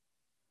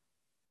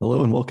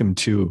Hello and welcome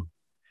to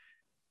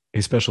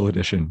a special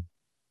edition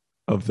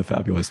of the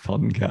Fabulous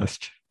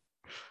Podcast.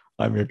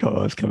 I'm your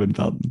co-host, Kevin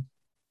Fountain.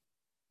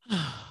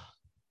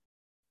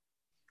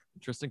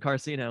 Tristan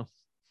Carcino.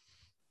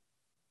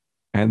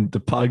 And the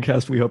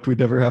podcast we hoped we'd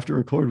never have to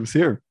record was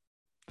here.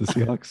 The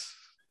Seahawks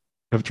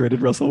have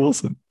traded Russell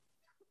Wilson.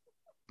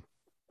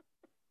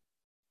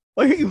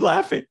 Why are you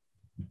laughing?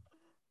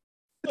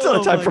 It's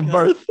not a time for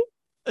mirth.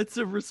 It's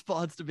a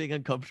response to being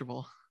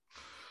uncomfortable.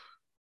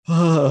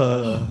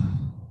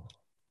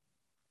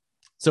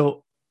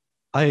 So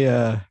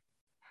I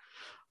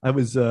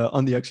was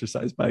on the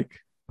exercise bike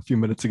a few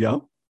minutes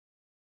ago,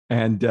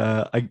 and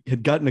I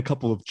had gotten a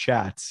couple of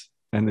chats,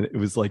 and it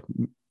was like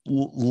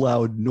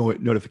loud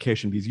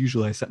notification because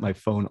usually I set my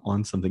phone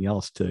on something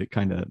else to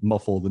kind of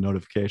muffle the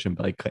notification,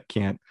 but I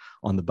can't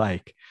on the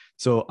bike.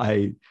 So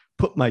I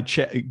put my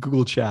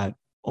Google Chat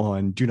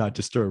on Do Not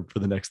Disturb for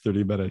the next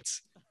 30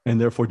 minutes, and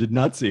therefore did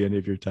not see any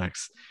of your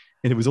texts.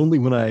 And it was only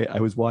when I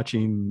was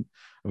watching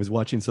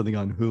something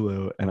on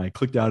Hulu and I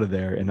clicked out of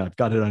there, and I've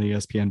got it on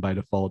ESPN by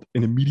default,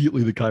 and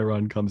immediately the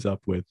Chiron comes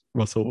up with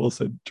Russell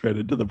Wilson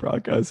traded to the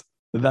Broncos.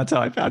 And that's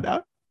how I found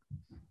out.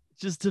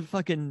 Just a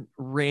fucking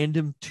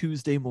random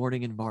Tuesday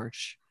morning in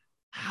March.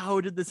 How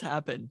did this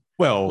happen?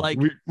 Well, like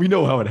we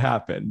know how it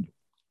happened.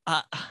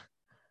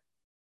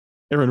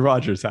 Aaron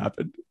Rodgers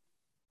happened.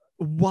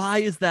 Why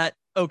is that?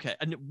 Okay,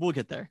 and we'll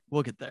get there.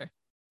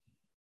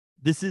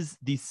 This is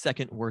the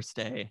second worst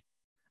day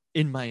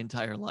in my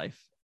entire life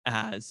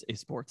as a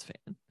sports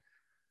fan.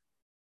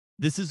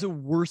 This is a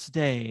worse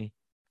day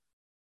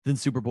than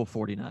Super Bowl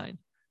 49.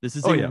 This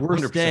is a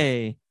worse 100%.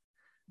 Day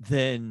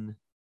than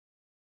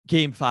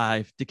Game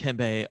 5,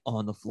 Dikembe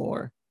on the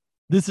floor.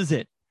 This is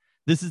it.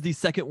 This is the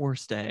second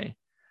worst day.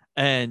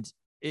 And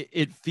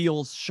it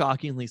feels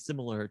shockingly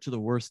similar to the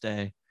worst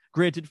day.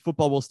 Granted,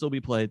 football will still be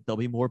played. There'll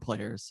be more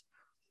players.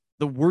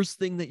 The worst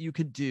thing that you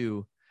could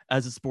do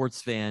as a sports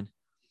fan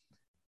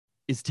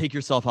is take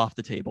yourself off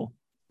the table.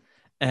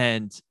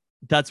 And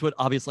that's what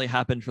obviously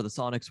happened for the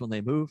Sonics when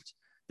they moved.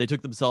 They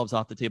took themselves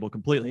off the table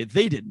completely.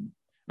 They didn't.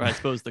 Or I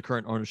suppose the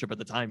current ownership at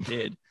the time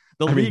did.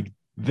 The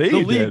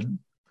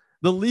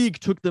league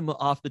took them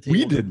off the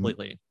table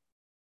completely.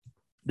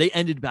 They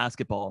ended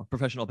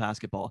professional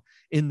basketball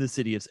in the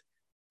city of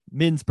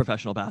men's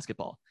professional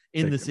basketball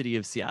in the city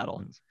of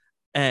Seattle.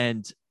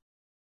 And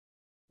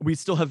we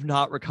still have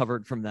not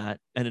recovered from that.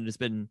 And it has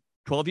been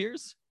 12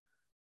 years.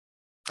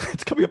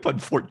 It's coming up on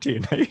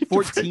 14.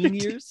 14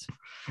 years.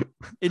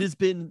 It has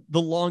been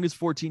the longest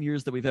 14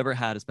 years that we've ever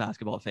had as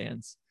basketball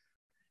fans.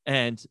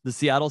 And the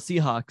Seattle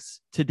Seahawks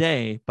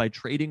today, by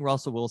trading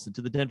Russell Wilson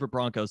to the Denver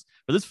Broncos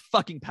for this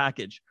fucking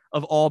package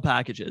of all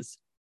packages,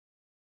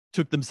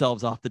 took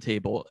themselves off the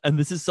table. And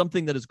this is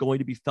something that is going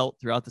to be felt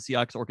throughout the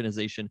Seahawks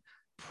organization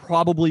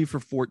probably for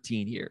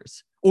 14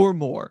 years or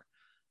more.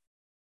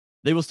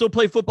 They will still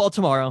play football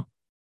tomorrow.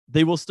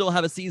 They will still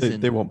have a season.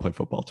 They won't play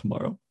football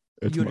tomorrow.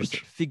 It's you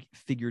understand,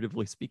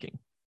 figuratively speaking.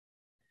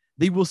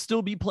 They will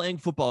still be playing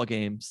football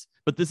games,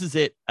 but this is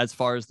it as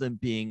far as them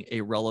being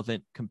a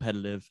relevant,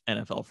 competitive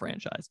NFL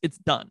franchise. It's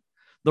done.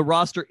 The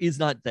roster is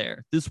not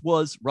there. This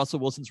was Russell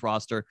Wilson's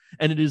roster,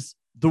 and it is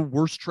the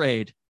worst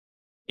trade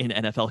in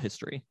NFL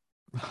history.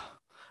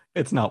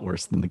 It's not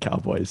worse than the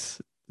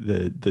Cowboys,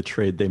 the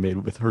trade they made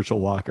with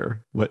Herschel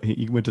Walker.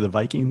 He went to the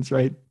Vikings,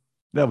 right?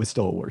 That was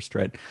still a worse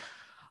trade.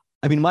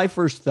 I mean, my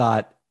first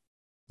thought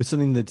was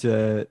something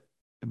that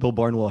Bill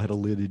Barnwell had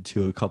alluded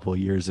to a couple of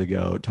years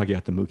ago, talking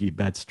about the Mookie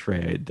Betts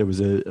trade. There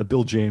was a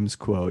Bill James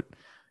quote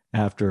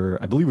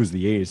after, I believe it was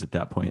the A's at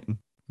that point,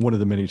 one of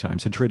the many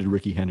times, had traded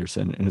Ricky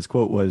Henderson. And his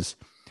quote was,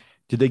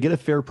 "Did they get a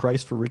fair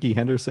price for Ricky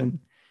Henderson?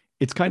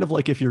 It's kind of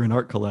like if you're an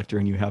art collector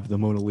and you have the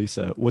Mona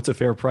Lisa, what's a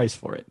fair price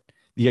for it?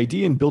 The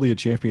idea in building a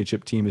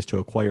championship team is to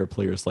acquire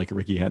players like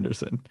Ricky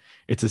Henderson.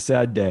 It's a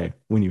sad day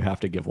when you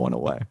have to give one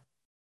away."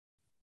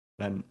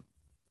 And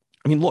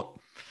I mean, look,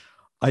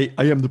 I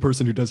am the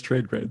person who does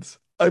trade grades.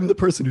 I'm the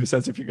person who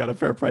says if you got a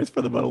fair price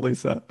for the Mona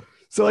Lisa.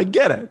 So I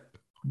get it.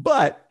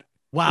 But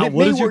wow,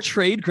 what is your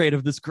trade grade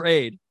of this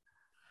grade?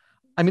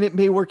 I mean, it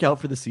may work out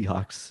for the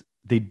Seahawks.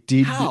 They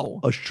did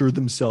assure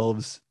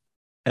themselves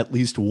at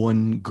least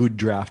one good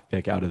draft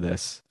pick out of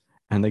this.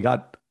 And they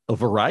got a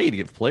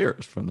variety of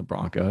players from the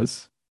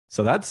Broncos.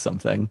 So that's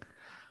something.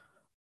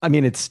 I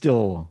mean, it's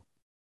still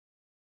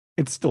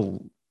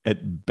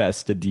at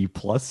best a D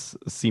plus,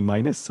 C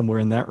minus, somewhere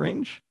in that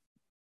range.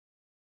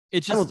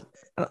 It's just,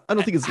 I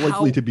don't think it's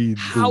likely to be.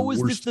 How is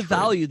this the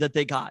value that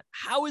they got?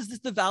 How is this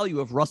the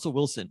value of Russell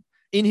Wilson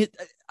in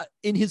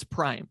his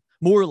prime,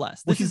 more or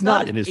less? This is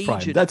not in his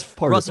prime. That's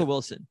part of Russell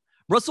Wilson.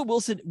 Russell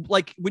Wilson,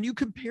 like when you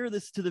compare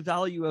this to the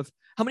value of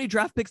how many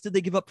draft picks did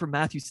they give up for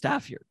Matthew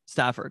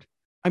Stafford?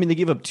 I mean, they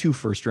gave up 2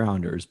 first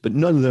rounders, but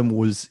none of them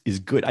is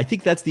good. I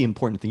think that's the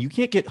important thing. You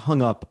can't get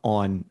hung up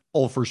on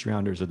all first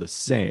rounders are the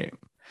same.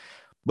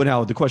 But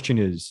now the question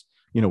is,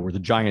 were the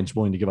Giants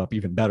willing to give up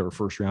even better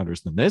first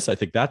rounders than this? I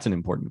think that's an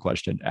important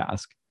question to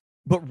ask.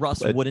 But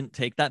Russ wouldn't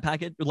take that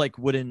package,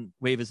 wouldn't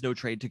waive his no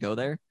trade to go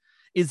there.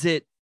 Is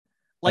it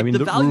Like, I mean,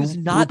 the value is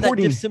not that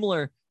reporting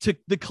dissimilar to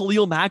the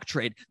Khalil Mack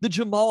trade, the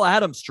Jamal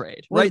Adams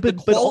trade, right? But,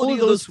 The but all quality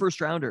of of those those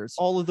first rounders.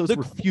 all of those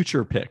were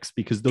future picks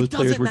because those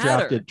players doesn't were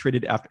matter.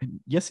 traded after.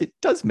 Yes, it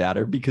does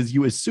matter because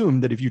you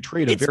assume that if you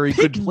trade a It's very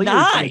pick good player to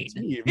 9. a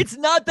team, It's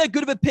not that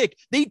good of a pick.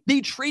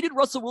 They traded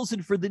Russell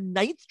Wilson for the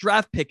 9th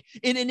draft pick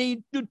in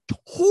a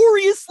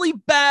notoriously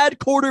bad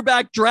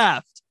quarterback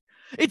draft.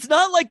 It's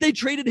not like they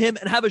traded him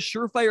and have a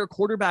surefire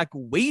quarterback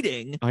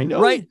waiting. I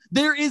know. Right?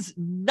 There is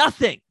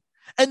nothing.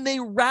 And they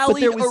rallied but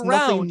there was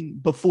around. nothing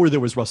before there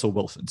was Russell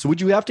Wilson. So would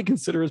you have to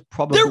consider as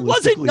probably there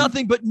wasn't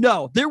nothing, but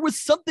no, there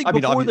was something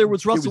before there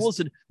was Russell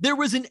Wilson. There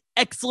was an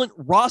excellent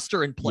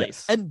roster in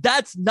place, and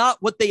that's not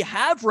what they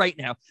have right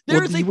now.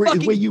 There is a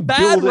fucking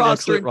bad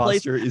roster in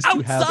place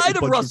outside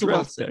of Russell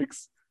Wilson.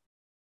 Picks.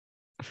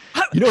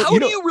 How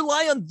do you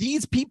rely on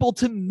these people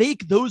to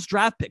make those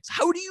draft picks?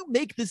 How do you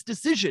make this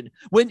decision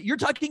when you're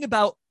talking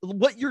about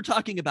what you're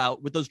talking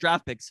about with those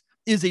draft picks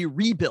is a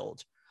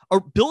rebuild or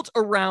built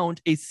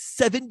around a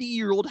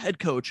 70-year-old head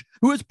coach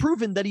who has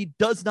proven that he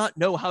does not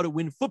know how to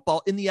win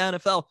football in the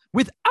NFL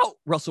without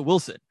Russell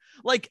Wilson?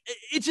 Like,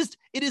 it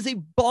is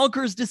a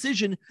bonkers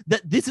decision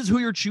that this is who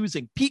you're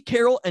choosing. Pete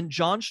Carroll and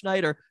John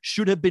Schneider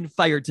should have been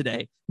fired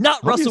today,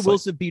 not Russell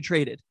Wilson be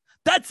traded.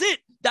 That's it.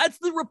 That's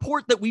the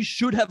report that we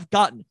should have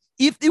gotten.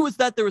 If it was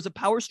that there was a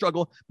power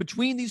struggle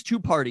between these two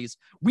parties,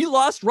 we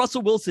lost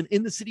Russell Wilson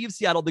in the city of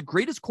Seattle, the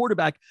greatest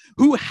quarterback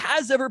who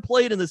has ever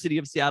played in the city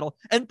of Seattle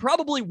and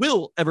probably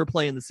will ever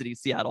play in the city of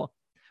Seattle.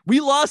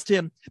 We lost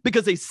him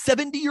because a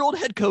 70-year-old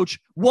head coach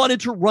wanted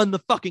to run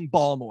the fucking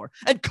ball more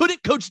and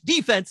couldn't coach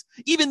defense,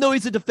 even though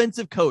he's a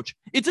defensive coach.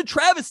 It's a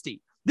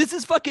travesty. This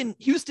is fucking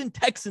Houston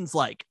Texans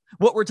like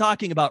what we're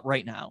talking about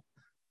right now.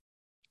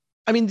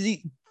 I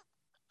mean,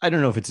 I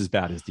don't know if it's as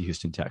bad as the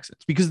Houston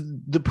Texans because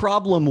the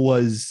problem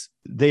was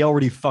they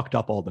already fucked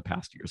up all the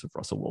past years of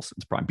Russell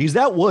Wilson's prime because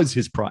that was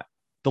his prime.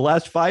 The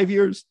last 5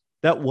 years,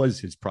 that was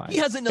his prime. He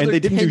has another and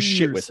they didn't 10 do shit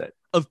years with it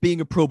of being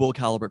a Pro Bowl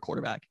caliber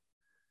quarterback.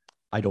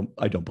 I don't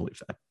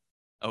believe that.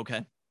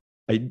 Okay.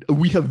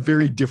 We have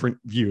very different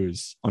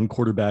views on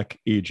quarterback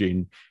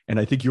aging, and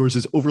I think yours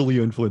is overly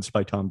influenced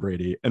by Tom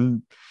Brady.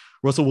 And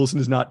Russell Wilson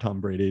is not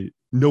Tom Brady.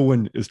 No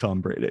one is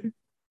Tom Brady.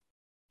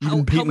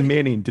 Even Peyton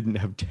Manning didn't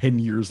have 10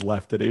 years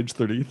left at age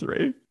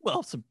 33.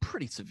 Well, some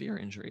pretty severe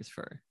injuries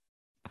for...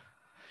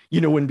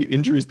 when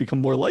injuries become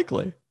more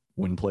likely,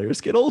 when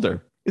players get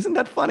older. Isn't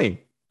that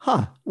funny?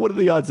 Huh? What are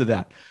the odds of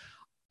that?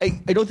 I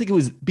don't think it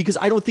was because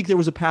I don't think there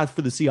was a path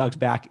for the Seahawks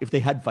back if they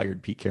had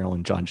fired Pete Carroll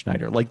and John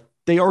Schneider. Like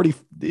they already,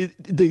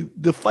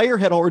 the fire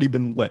had already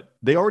been lit.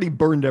 They already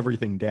burned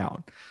everything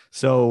down.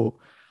 So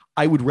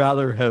I would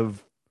rather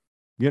have,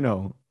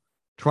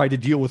 tried to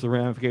deal with the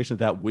ramifications of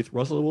that with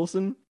Russell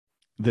Wilson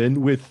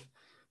than with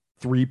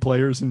 3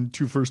 players and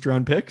 2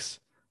 first-round picks.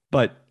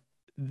 But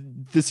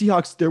the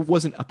Seahawks, there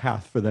wasn't a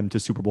path for them to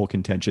Super Bowl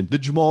contention. The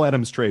Jamal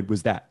Adams trade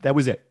was that. That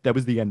was it. That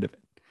was the end of it.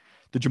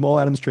 The Jamal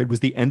Adams trade was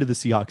the end of the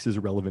Seahawks as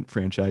a relevant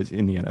franchise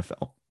in the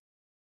NFL.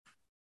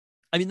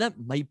 I mean, that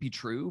might be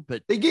true,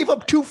 but... They gave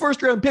up 2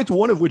 first-round picks,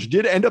 one of which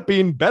did end up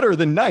being better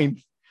than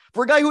 9th,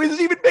 for a guy who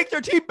doesn't even make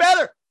their team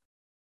better.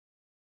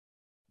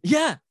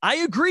 Yeah, I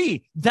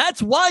agree.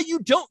 That's why you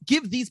don't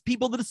give these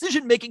people the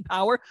decision-making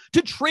power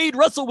to trade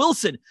Russell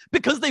Wilson,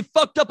 because they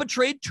fucked up a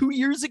trade 2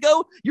 years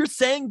ago. You're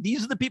saying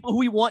these are the people who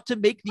we want to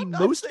make the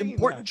most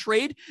important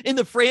trade in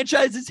the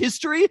franchise's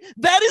history?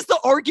 That is the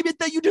argument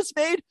that you just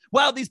made?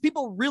 Wow, these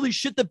people really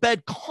shit the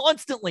bed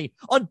constantly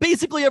on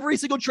basically every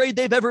single trade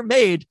they've ever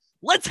made.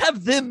 Let's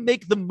have them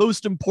make the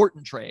most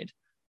important trade.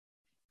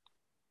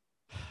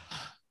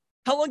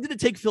 How long did it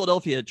take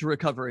Philadelphia to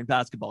recover in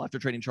basketball after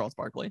trading Charles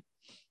Barkley?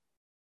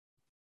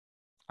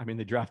 I mean,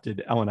 they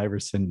drafted Allen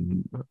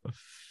Iverson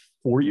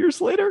 4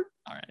 years later.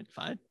 All right,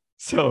 fine.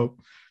 So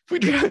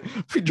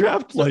if we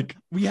draft like...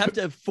 We have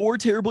to have 4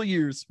 terrible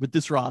years with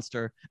this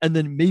roster and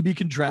then maybe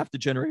can draft a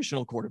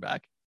generational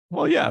quarterback.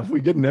 Well, yeah, if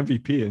we get an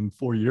MVP in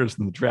 4 years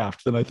in the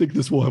draft, then I think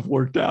this will have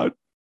worked out.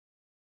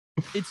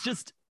 It's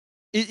just...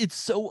 It's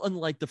so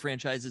unlike the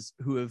franchises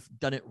who have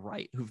done it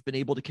right, who've been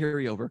able to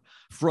carry over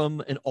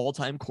from an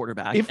all-time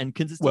quarterback and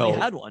consistently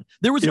had one.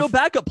 There was no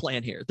backup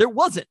plan here. There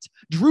wasn't.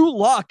 Drew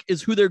Lock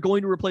is who they're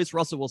going to replace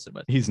Russell Wilson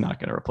with. He's not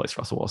going to replace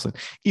Russell Wilson.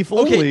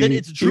 Then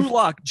it's Drew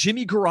Lock,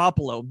 Jimmy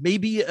Garoppolo,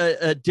 maybe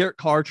a Derek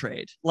Carr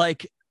trade.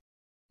 Like,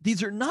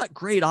 these are not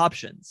great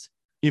options.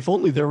 If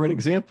only there were an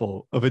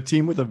example of a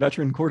team with a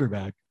veteran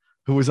quarterback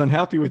who was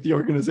unhappy with the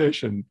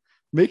organization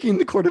making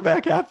the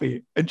quarterback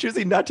happy and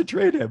choosing not to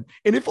trade him.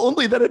 And if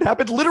only that had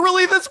happened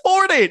literally this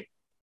morning.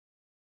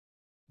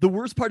 The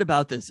worst part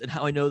about this and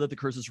how I know that the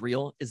curse is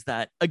real is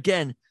that,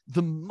 again,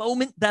 the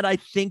moment that I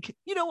think,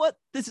 you know what,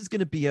 this is going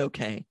to be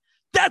okay,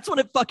 that's when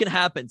it fucking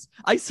happens.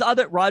 I saw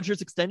that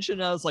Rodgers extension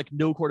and I was like,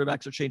 no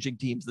quarterbacks are changing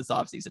teams this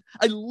offseason.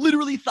 I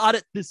literally thought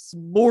it this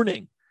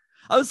morning.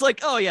 I was like,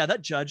 oh yeah,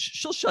 that judge,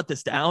 she'll shut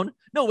this down.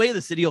 No way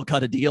the city will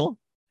cut a deal.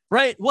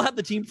 Right? We'll have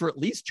the team for at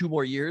least 2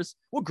 more years.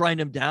 We'll grind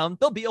them down.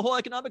 There'll be a whole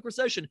economic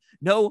recession.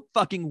 No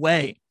fucking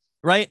way.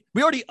 right?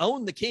 We already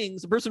own the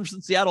Kings. The person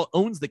from Seattle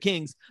owns the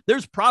Kings.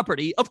 There's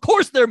property. Of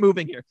course they're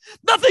moving here.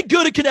 Nothing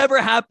good can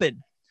ever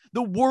happen.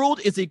 The world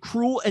is a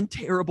cruel and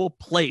terrible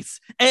place,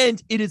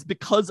 and it is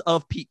because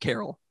of Pete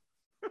Carroll.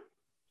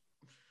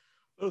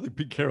 I don't think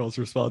Pete Carroll's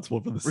responsible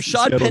for this.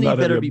 Rashad Penny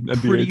better be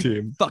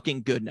pretty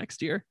fucking good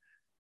next year.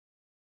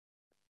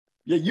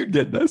 Yeah, you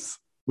did this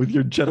with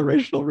your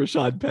generational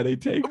Rashad Penny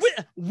takes.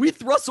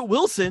 With Russell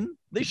Wilson,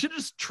 they should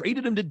have just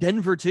traded him to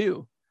Denver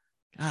too.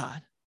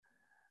 God.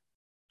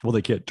 Well,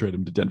 they can't trade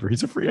him to Denver.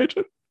 He's a free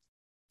agent.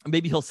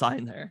 Maybe he'll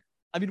sign there.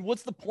 I mean,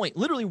 what's the point?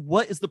 Literally,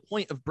 what is the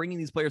point of bringing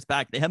these players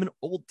back? They have an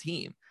old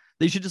team.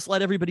 They should just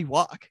let everybody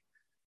walk.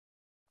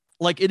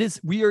 Like it is,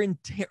 we are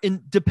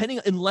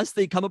unless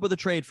they come up with a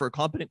trade for a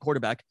competent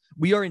quarterback,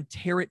 we are in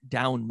tear it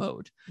down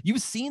mode.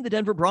 You've seen the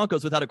Denver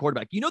Broncos without a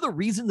quarterback. You know, the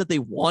reason that they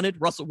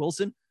wanted Russell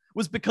Wilson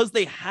was because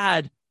they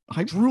had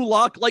Drew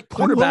Lock like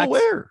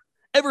quarterbacks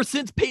ever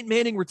since Peyton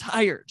Manning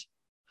retired.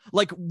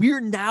 Like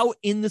we're now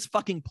in this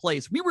fucking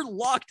place. We were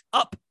locked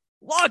up.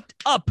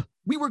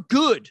 We were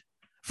good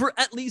for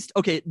at least,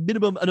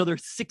 minimum another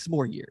 6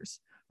 more years,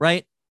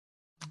 right?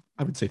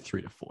 I would say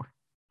 3 to 4.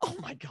 Oh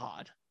my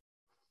God.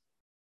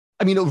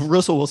 I mean, if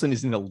Russell Wilson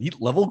is an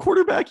elite level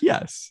quarterback,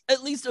 yes.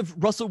 At least of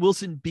Russell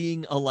Wilson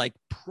being a like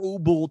Pro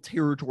Bowl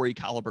territory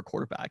caliber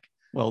quarterback.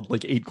 Well,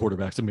 like 8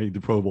 quarterbacks have made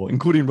the Pro Bowl,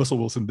 including Russell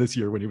Wilson this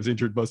year when he was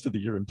injured most of the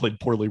year and played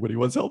poorly when he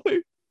was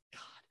healthy.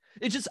 God,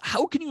 it's just,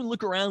 how can you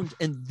look around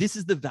and this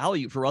is the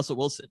value for Russell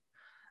Wilson?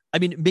 I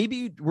mean,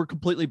 maybe we're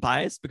completely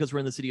biased because we're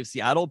in the city of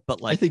Seattle,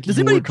 but like, I think does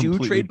anybody do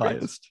trade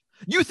biased?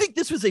 You think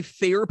this was a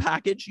fair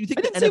package? You think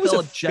I didn't say it was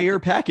a fair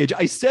package?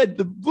 I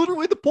said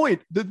literally the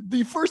point.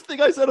 The first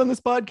thing I said on this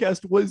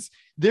podcast was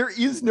there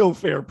is no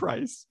fair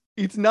price.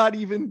 It's not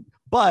even.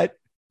 But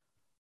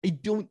I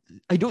don't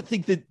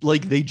think that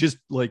like they just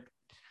like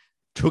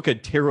took a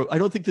terrible. I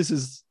don't think this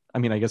is. I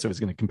mean, I guess I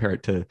was going to compare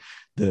it to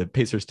the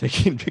Pacers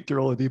taking Victor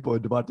Oladipo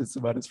and Domantas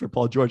Sabonis for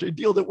Paul George, a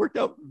deal that worked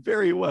out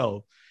very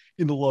well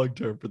in the long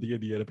term for the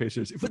Indiana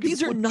Pacers. But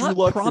these are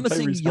not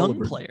promising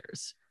young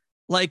players.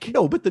 Like,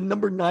 no, but the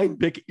number 9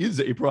 pick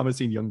is a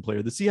promising young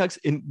player. The Seahawks,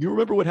 and you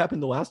remember what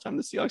happened the last time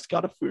the Seahawks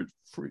got a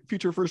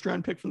future first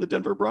round pick from the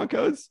Denver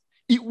Broncos?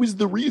 It was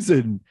the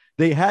reason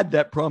they had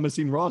that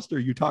promising roster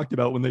you talked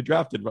about when they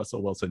drafted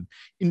Russell Wilson,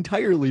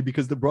 entirely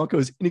because the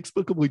Broncos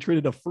inexplicably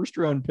traded a first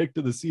round pick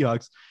to the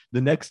Seahawks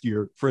the next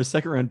year for a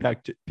second round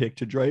pick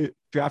to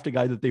draft a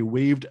guy that they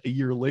waived a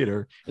year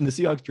later. And the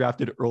Seahawks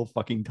drafted Earl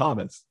fucking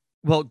Thomas.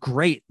 Well,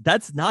 great.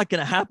 That's not going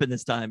to happen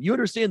this time. You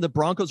understand the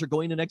Broncos are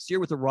going to next year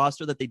with a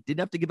roster that they didn't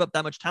have to give up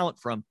that much talent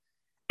from.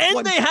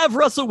 And they have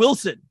Russell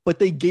Wilson. But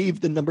they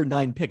gave the number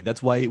 9 pick.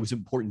 That's why it was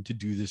important to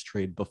do this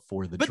trade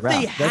before the draft. But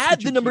they had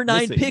the number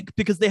 9 pick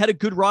because they had a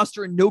good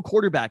roster and no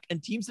quarterback.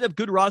 And teams that have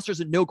good rosters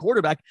and no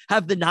quarterback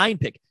have the 9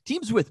 pick.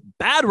 Teams with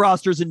bad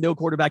rosters and no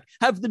quarterback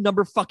have the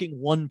number fucking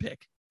 1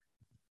 pick.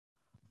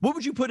 What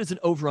would you put as an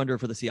over-under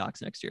for the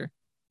Seahawks next year?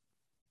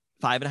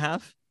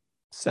 5.5?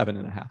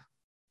 7.5.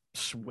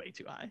 Way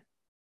too high.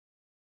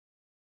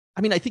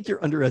 I mean, I think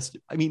you're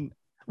underestimating. I mean,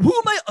 who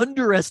am I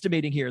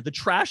underestimating here? The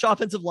trash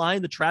offensive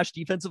line, the trash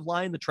defensive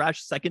line, the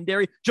trash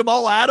secondary,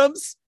 Jamal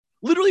Adams.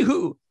 Literally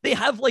who? They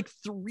have like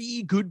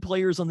 3 good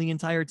players on the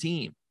entire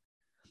team.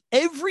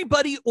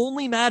 Everybody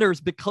only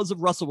matters because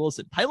of Russell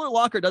Wilson. Tyler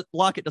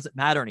Lockett doesn't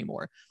matter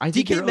anymore. I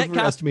think DK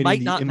Metcalf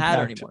might not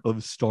matter anymore.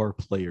 Of star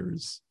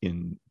players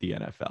in the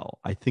NFL.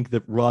 I think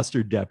that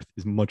roster depth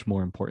is much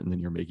more important than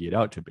you're making it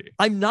out to be.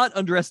 I'm not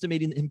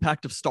underestimating the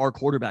impact of star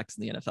quarterbacks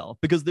in the NFL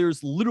because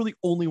there's literally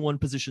only one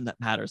position that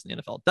matters in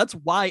the NFL. That's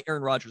why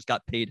Aaron Rodgers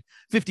got paid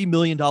 $50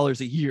 million a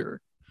year,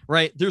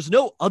 right? There's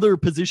no other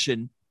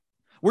position.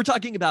 We're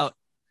talking about,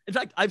 in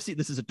fact, I've seen,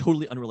 this is a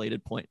totally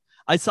unrelated point.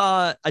 I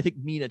think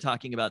Mina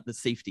talking about the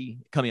safety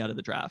coming out of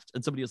the draft,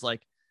 and somebody was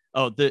like,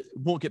 oh,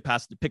 won't get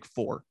past the pick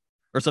 4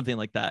 or something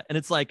like that. And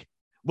it's like,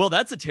 well,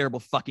 that's a terrible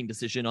fucking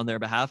decision on their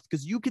behalf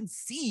because you can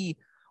see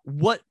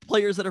what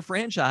players that are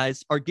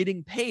franchised are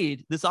getting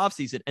paid this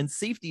offseason. And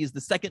safety is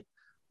the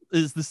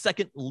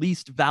second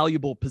least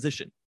valuable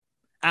position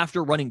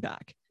after running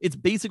back. It's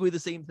basically the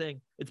same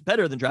thing. It's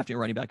better than drafting a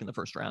running back in the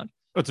first round.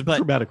 It's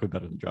dramatically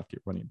better than drafting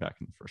a running back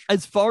in the first round.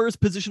 As far as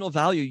positional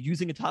value,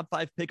 using a top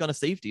 5 pick on a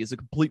safety is a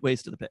complete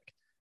waste of the pick,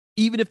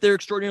 even if they're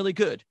extraordinarily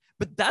good.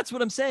 But that's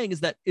what I'm saying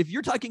is that if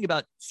you're talking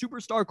about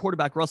superstar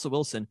quarterback Russell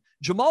Wilson,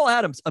 Jamal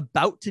Adams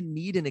about to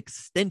need an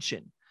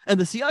extension, and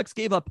the Seahawks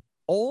gave up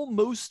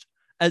almost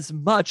as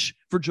much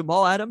for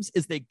Jamal Adams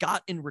as they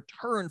got in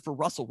return for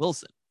Russell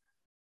Wilson.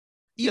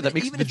 That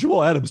makes the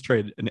Jamal Adams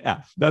trade an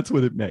F. That's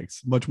what it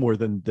makes, much more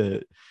than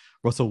the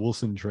Russell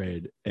Wilson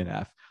trade an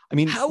F. I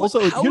mean, here's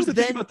the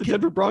thing about the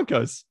Denver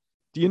Broncos.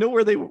 Do you know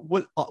where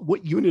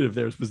what unit of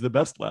theirs was the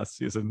best last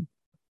season?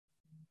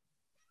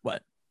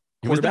 What?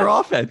 It was their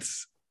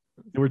offense.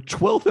 They were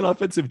 12th in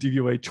offensive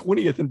DVOA,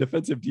 20th in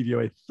defensive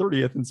DVOA,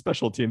 30th in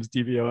special teams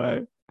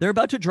DVOA. They're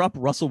about to drop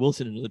Russell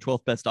Wilson into the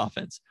 12th best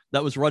offense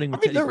that was running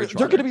with they're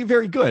going to be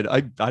very good.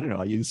 I don't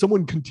know.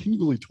 Someone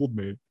continually told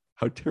me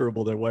how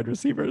terrible their wide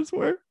receivers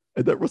were.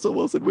 and that Russell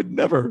Wilson would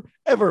never,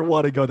 ever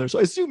want to go there. So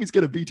I assume he's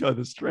going to veto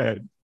this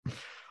trade.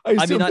 I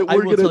assume that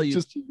we're going to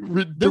just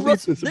delete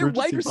this their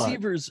wide emergency pod.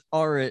 receivers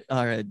are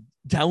a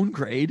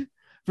downgrade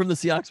from the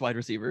Seahawks wide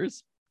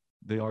receivers.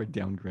 They are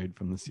downgrade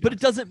from the Seahawks. But it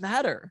doesn't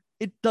matter.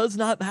 It does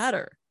not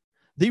matter.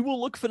 They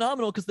will look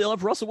phenomenal because they'll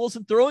have Russell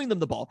Wilson throwing them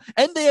the ball.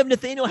 And they have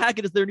Nathaniel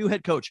Hackett as their new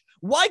head coach.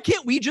 Why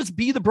can't we just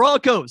be the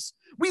Broncos?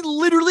 We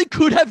literally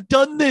could have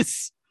done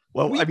this.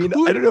 Well, I mean,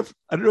 I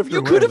don't know if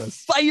you could have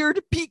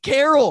fired Pete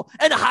Carroll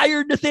and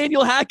hired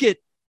Nathaniel Hackett.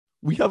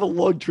 We have a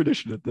long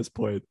tradition at this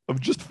point of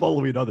just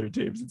following other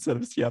teams instead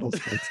of Seattle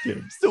sports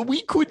teams. So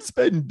we could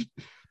spend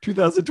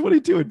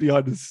 2022 and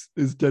beyond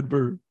as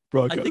Denver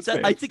Broncos.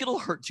 I think it'll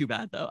hurt too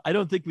bad though. I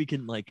don't think we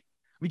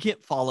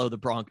can't follow the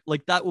Broncos.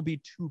 Like that will be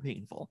too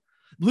painful.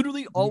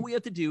 Literally all we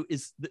have to do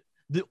is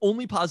the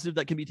only positive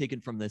that can be taken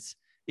from this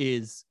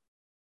is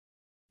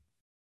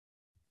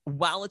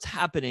while it's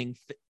happening,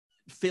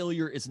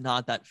 failure is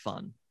not that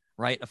fun,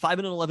 right? A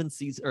 5-11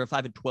 season or a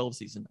 5-12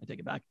 season, I take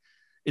it back,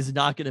 is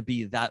not going to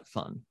be that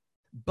fun.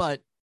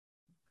 But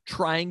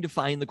trying to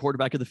find the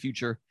quarterback of the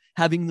future,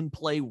 having them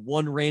play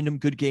one random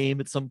good game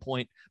at some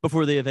point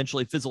before they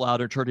eventually fizzle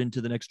out or turn into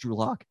the next Drew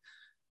Lock,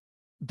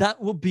 that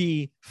will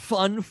be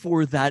fun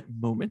for that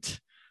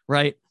moment,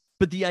 right?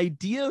 But the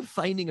idea of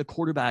finding a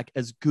quarterback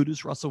as good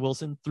as Russell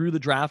Wilson through the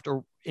draft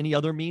or any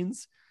other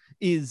means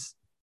is,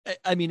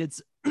 I mean,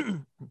 it's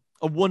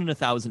a 1 in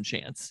 1,000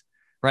 chance,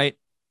 right?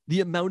 The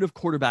amount of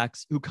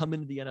quarterbacks who come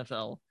into the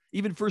NFL,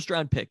 even first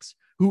round picks,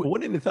 who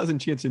 1 in 1,000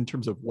 chance in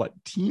terms of what,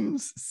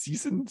 teams,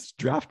 seasons,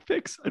 draft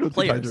picks? I don't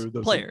think either of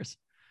those. Players.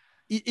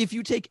 If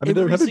you take,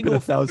 there haven't been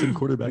 1,000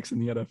 quarterbacks in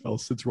the NFL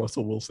since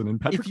Russell Wilson,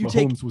 and Patrick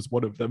Mahomes was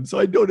one of them. So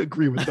I don't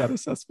agree with that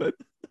assessment.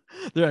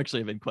 There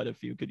actually have been quite a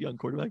few good young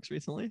quarterbacks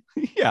recently.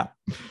 Yeah,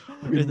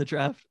 in the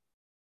draft.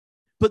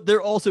 But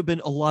there also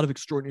been a lot of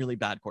extraordinarily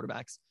bad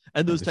quarterbacks,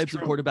 and those types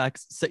of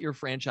quarterbacks set your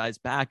franchise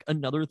back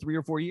another 3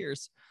 or 4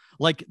 years.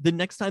 Like the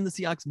next time the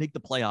Seahawks make the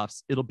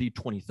playoffs, it'll be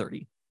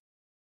 2030.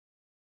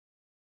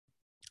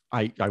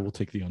 I will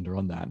take the under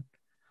on that.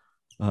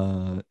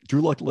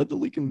 Drew Lock led the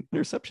league in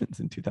interceptions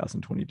in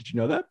 2020. Did you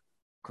know that?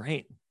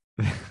 Great.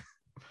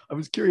 I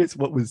was curious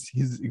what was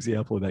his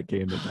example of that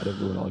game that got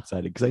everyone all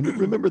excited, because I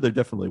remember there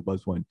definitely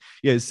was one.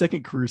 Yeah, his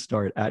second career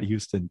start at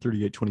Houston,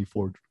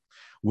 38-24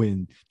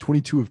 win,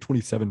 22 of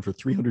 27 for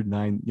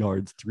 309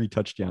 yards, 3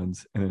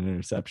 touchdowns, and an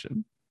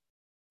interception.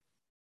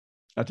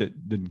 That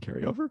didn't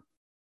carry over.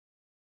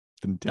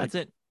 That's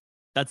it.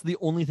 That's the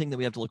only thing that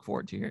we have to look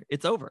forward to here.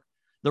 It's over.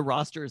 The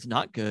roster is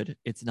not good.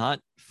 It's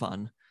not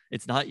fun.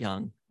 It's not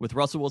young. With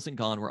Russell Wilson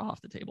gone, we're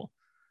off the table.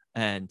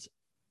 And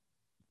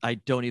I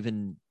don't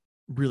even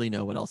really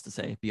know what else to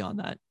say beyond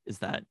that, is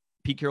that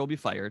Pete Carroll will be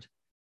fired.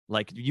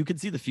 Like you can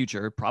see the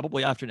future,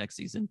 probably after next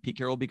season. Pete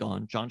Carroll will be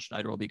gone. John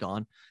Schneider will be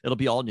gone. It'll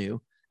be all new.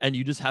 And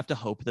you just have to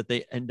hope that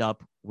they end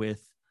up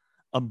with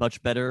a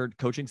much better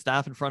coaching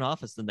staff and front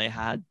office than they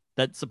had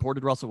that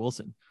supported Russell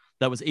Wilson,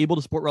 that was able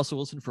to support Russell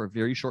Wilson for a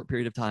very short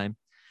period of time,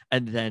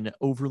 and then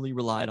overly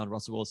relied on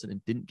Russell Wilson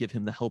and didn't give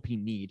him the help he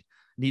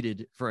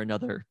needed for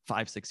another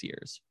 5-6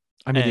 years.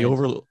 I mean, they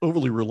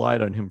overly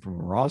relied on him from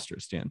a roster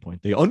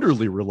standpoint. They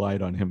underly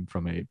relied on him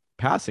from a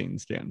passing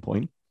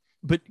standpoint,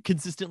 but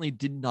consistently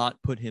did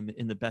not put him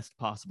in the best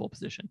possible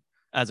position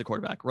as a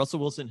quarterback. Russell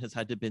Wilson has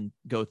had to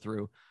go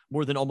through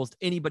more than almost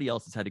anybody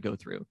else has had to go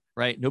through,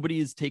 right? Nobody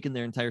has taken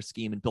their entire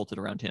scheme and built it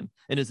around him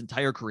in his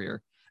entire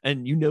career.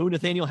 And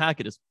Nathaniel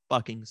Hackett is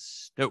fucking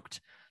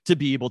stoked to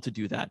be able to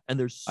do that. And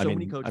there's so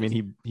many coaches. I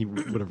mean, he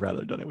would have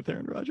rather done it with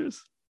Aaron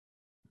Rodgers.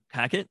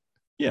 Hackett?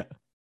 Yeah.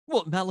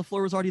 Well, Matt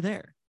LaFleur was already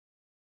there.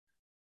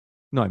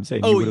 No, I'm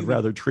saying he would have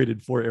rather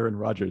traded for Aaron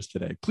Rodgers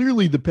today.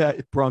 Clearly,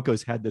 the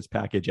Broncos had this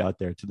package out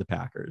there to the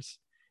Packers.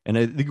 And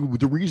I think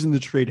the reason the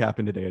trade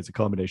happened today is a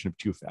combination of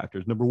 2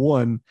 factors. Number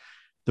one,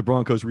 the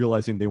Broncos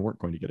realizing they weren't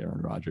going to get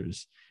Aaron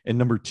Rodgers. And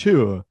number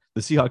two,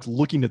 the Seahawks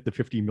looking at the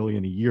 $50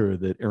 million a year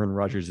that Aaron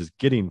Rodgers is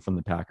getting from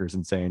the Packers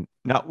and saying,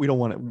 no, we don't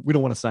want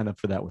to sign up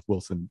for that with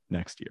Wilson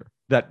next year.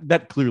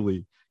 That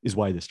clearly is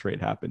why this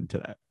trade happened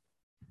today.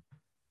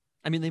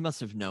 I mean, they must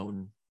have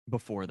known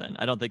before then.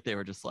 I don't think they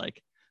were just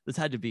like, this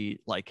had to be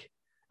like,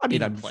 I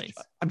mean,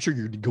 I'm sure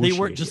you're negotiating. They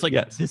weren't just like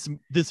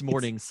this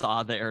morning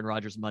saw the Aaron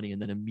Rodgers money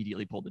and then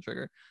immediately pulled the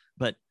trigger.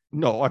 But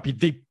no, I mean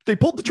they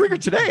pulled the trigger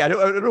today. I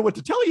don't know what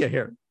to tell you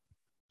here.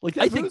 Like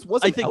that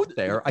wasn't out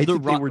there. I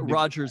think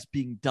Rodgers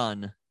being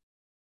done.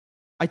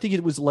 I think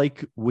it was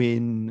like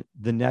when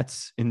the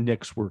Nets and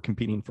Knicks were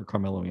competing for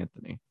Carmelo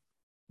Anthony.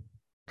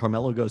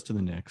 Carmelo goes to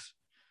the Knicks.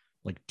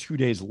 Like 2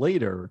 days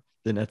later,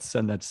 the Nets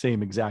send that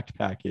same exact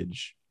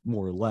package,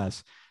 more or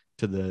less,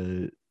 to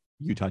the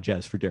Utah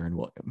Jazz for Darren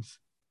Williams.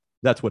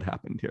 That's what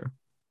happened here.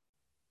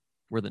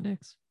 We're the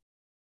Knicks.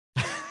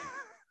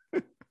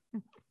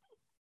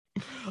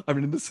 I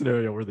mean, in this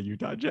scenario, we're the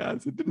Utah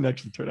Jazz. It didn't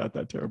actually turn out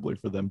that terribly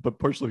for them, but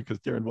partially because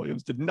Darren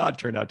Williams did not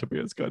turn out to be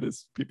as good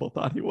as people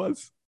thought he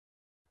was.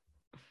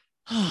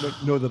 I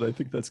don't know that I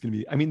think that's going to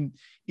be. I mean,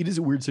 it is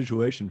a weird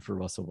situation for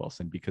Russell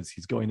Wilson because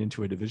he's going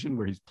into a division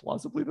where he's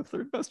plausibly the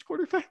 3rd best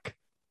quarterback.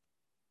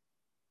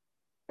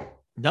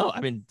 No,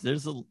 I mean,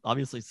 there's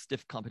obviously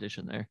stiff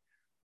competition there.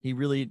 He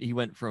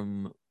went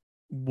from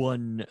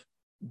one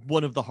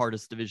of the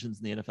hardest divisions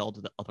in the NFL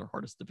to the other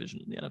hardest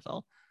division in the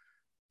NFL.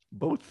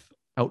 Both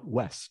out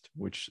west,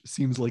 which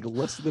seems like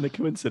less than a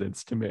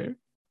coincidence to me.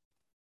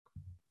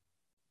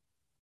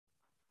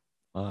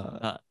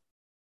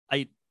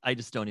 I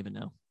just don't even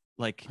know.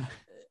 Like,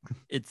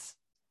 it's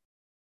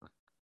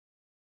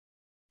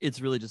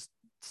really just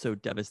so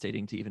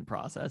devastating to even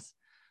process.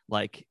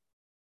 Like,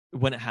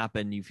 when it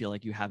happened, you feel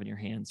like you have in your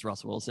hands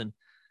Russell Wilson,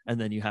 and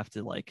then you have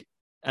to, like,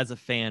 as a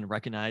fan,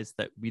 recognize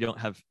that we don't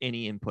have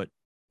any input,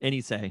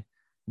 any say.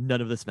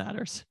 None of this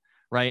matters,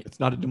 right? It's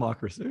not a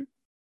democracy.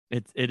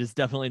 It is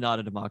definitely not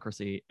a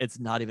democracy. It's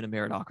not even a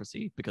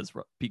meritocracy, because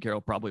Pete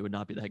Carroll probably would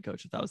not be the head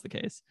coach if that was the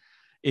case.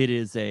 It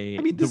is a.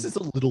 I mean, this is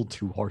a little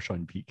too harsh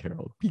on Pete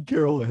Carroll. Pete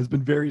Carroll has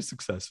been very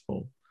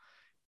successful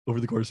over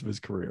the course of his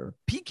career.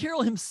 Pete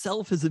Carroll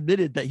himself has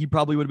admitted that he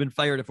probably would have been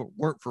fired if it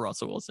weren't for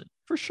Russell Wilson.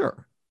 For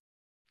sure.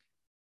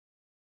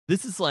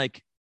 This is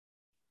like,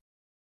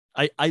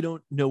 I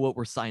don't know what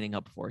we're signing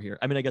up for here.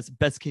 I mean, I guess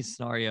best case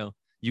scenario,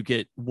 you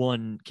get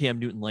one Cam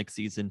Newton-like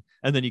season,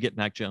 and then you get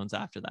Mac Jones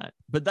after that.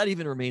 But that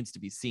even remains to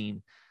be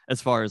seen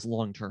as far as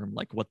long-term,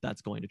 like what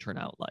that's going to turn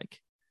out like,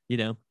 you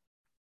know?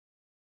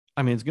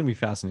 I mean, it's going to be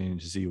fascinating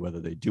to see whether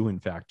they do, in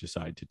fact,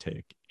 decide to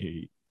take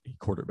a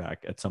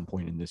quarterback at some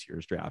point in this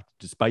year's draft,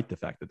 despite the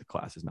fact that the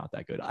class is not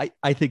that good.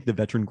 I think the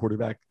veteran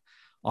quarterback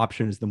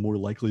option is the more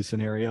likely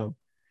scenario,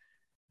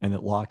 and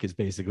that Locke is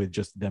basically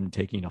just them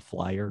taking a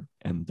flyer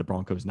and the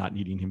Broncos not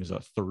needing him as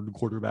a third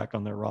quarterback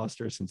on their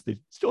roster, since they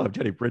still have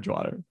Teddy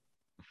Bridgewater.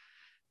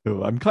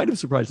 So I'm kind of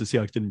surprised the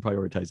Seahawks didn't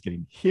prioritize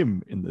getting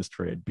him in this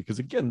trade, because,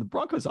 again, the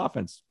Broncos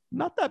offense,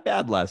 not that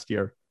bad last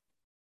year.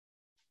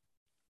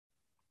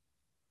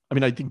 I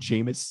mean, I think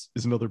Jameis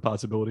is another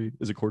possibility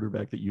as a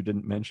quarterback that you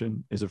didn't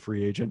mention as a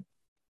free agent.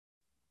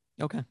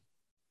 Okay.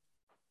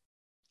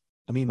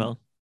 I mean, well,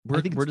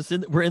 we're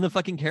in the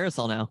fucking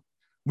carousel now.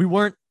 We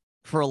weren't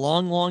for a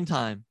long, long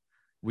time.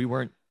 We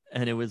weren't,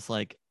 and it was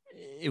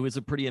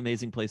a pretty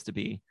amazing place to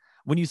be.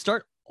 When you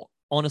start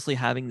honestly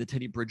having the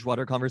Teddy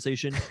Bridgewater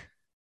conversation,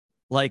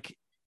 like,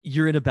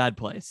 you're in a bad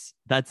place.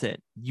 That's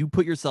it. You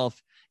put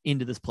yourself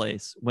into this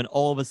place when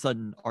all of a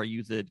sudden, are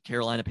you the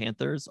Carolina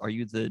Panthers? Are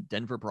you the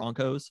Denver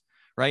Broncos?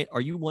 Right?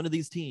 Are you one of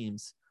these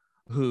teams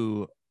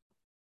who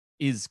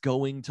is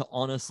going to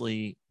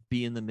honestly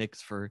be in the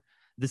mix for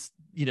this,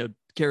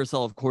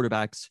 carousel of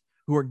quarterbacks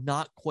who are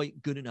not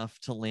quite good enough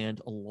to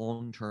land a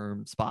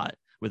long-term spot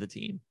with a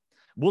team?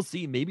 We'll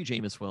see. Maybe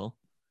Jameis will.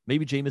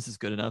 Maybe Jameis is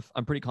good enough.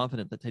 I'm pretty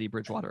confident that Teddy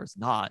Bridgewater is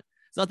not.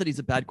 It's not that he's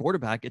a bad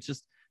quarterback. It's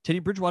just Teddy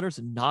Bridgewater is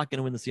not going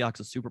to win the Seahawks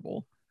a Super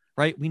Bowl,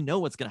 right? We know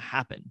what's going to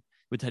happen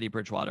with Teddy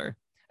Bridgewater,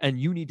 and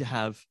you need to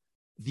have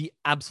the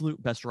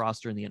absolute best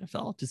roster in the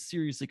NFL to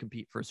seriously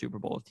compete for a Super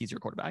Bowl if he's your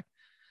quarterback.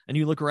 And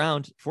you look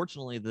around,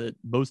 fortunately,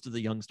 most of the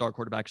young star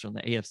quarterbacks are in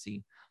the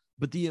AFC,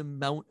 but the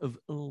amount of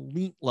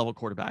elite level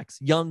quarterbacks,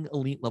 young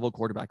elite level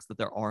quarterbacks that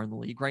there are in the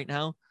league right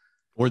now,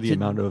 or the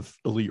amount of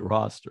elite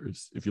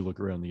rosters, if you look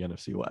around the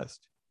NFC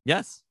West.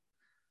 Yes.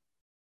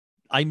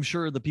 I'm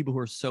sure the people who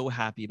are so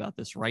happy about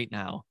this right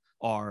now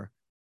are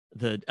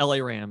the LA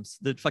Rams,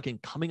 the fucking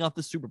coming off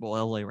the Super Bowl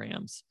LA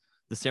Rams,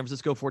 the San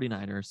Francisco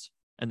 49ers,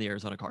 and the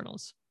Arizona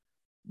Cardinals.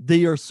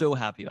 They are so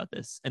happy about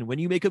this. And when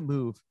you make a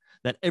move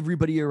that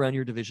everybody around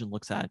your division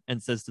looks at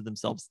and says to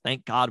themselves,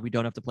 thank God we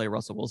don't have to play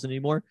Russell Wilson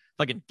anymore.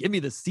 Fucking give me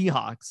the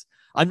Seahawks.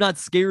 I'm not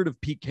scared of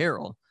Pete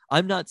Carroll.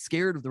 I'm not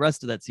scared of the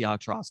rest of that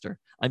Seahawks roster.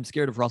 I'm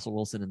scared of Russell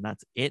Wilson, and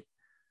that's it.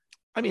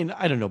 I mean,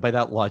 I don't know. By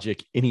that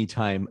logic,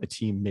 anytime a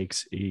team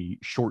makes a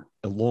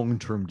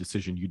long-term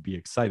decision, you'd be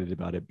excited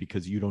about it,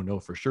 because you don't know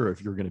for sure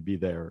if you're going to be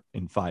there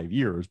in 5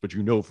 years, but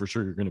you know for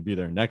sure you're going to be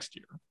there next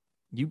year.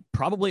 You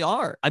probably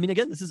are. I mean,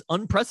 again, this is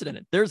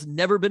unprecedented. There's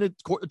never been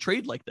a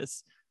trade like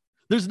this.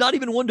 There's not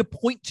even one to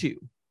point to.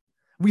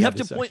 We have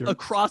to point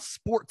across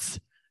sports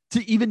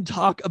to even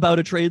talk about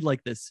a trade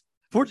like this.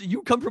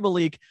 You come from a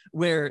league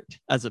where,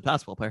 as a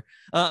basketball player,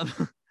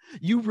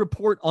 you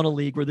report on a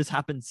league where this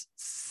happens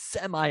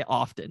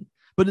semi-often.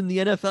 But in the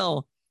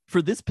NFL,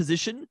 for this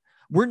position,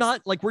 we're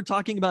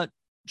talking about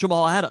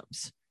Jamal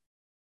Adams.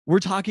 We're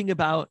talking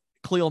about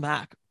Khalil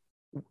Mack.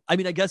 I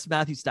mean, I guess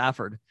Matthew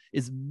Stafford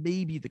is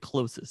maybe the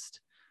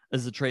closest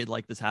as a trade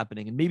like this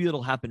happening, and maybe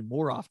it'll happen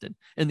more often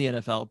in the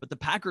NFL. But the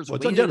Packers,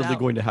 it's undoubtedly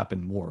going to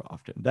happen more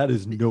often. That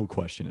is no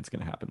question. It's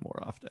going to happen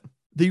more often.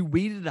 They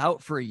waited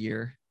out for a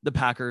year, the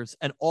Packers,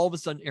 and all of a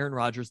sudden Aaron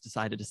Rodgers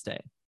decided to stay.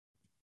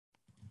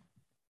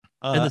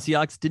 And the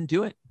Seahawks didn't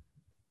do it.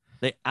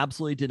 They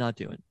absolutely did not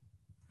do it.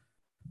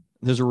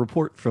 There's a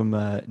report from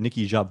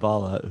Nikki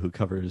Jabvala, who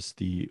covers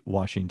the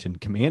Washington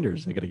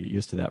Commanders. I got to get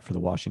used to that for the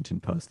Washington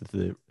Post.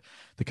 That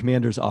the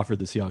Commanders offered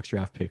the Seahawks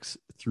draft picks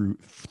through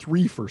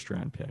 3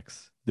 first-round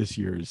picks this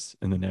year's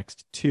and the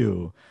next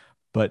 2.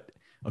 But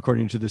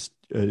according to this,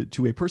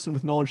 to a person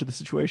with knowledge of the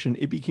situation,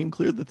 it became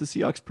clear that the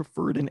Seahawks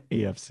preferred an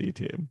AFC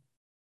team.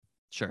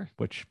 Sure.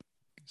 Which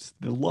is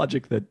the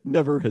logic that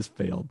never has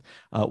failed.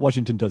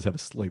 Washington does have a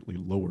slightly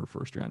lower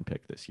first-round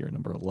pick this year,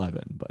 number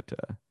 11, but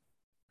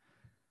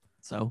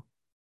So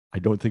I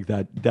don't think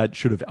that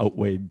should have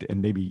outweighed,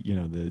 and maybe,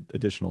 the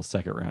additional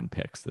second round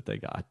picks that they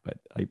got, but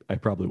I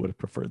probably would have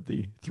preferred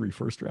the 3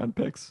 first round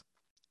picks.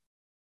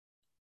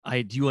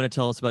 do you want to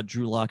tell us about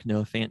Drew Lock,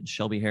 Noah Fant, and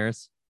Shelby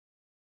Harris?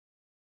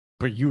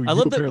 But you I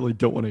love that. apparently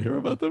don't want to hear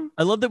about them.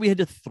 I love that we had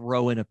to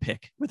throw in a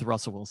pick with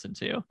Russell Wilson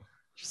too.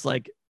 Just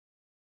like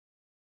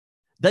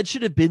that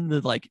should have been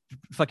the like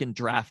fucking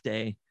draft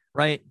day,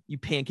 right? You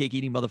pancake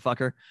eating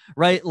motherfucker,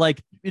 right?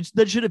 Like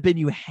that should have been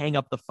you hang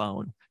up the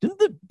phone. Didn't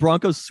the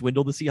Broncos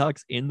swindle the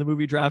Seahawks in the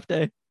movie Draft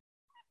Day?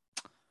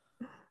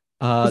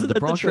 Wasn't The that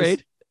Broncos, the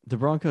trade? the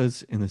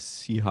Broncos and the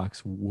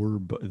Seahawks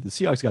the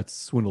Seahawks got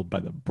swindled by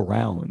the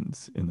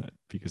Browns in that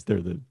because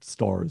they're the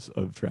stars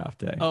of draft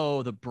day.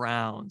 Oh, the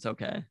Browns.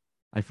 Okay.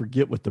 I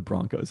forget what the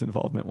Broncos'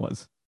 involvement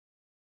was.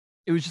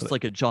 It was just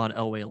like a John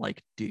Elway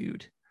like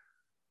dude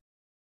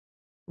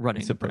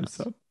running. I suppose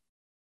so.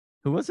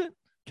 Who was it?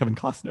 Kevin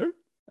Costner.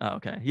 Oh,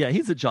 okay. Yeah,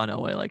 he's a John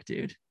Elway like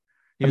dude.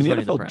 I mean,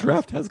 the NFL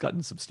draft has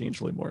gotten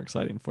substantially more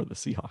exciting for the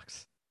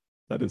Seahawks.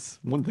 That is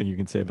one thing you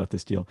can say about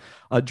this deal.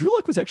 Drew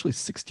Lock was actually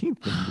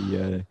 16th in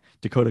the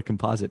Dakota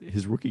Composite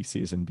his rookie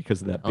season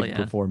because of that big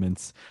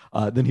performance.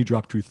 Then he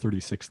dropped to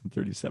 36th and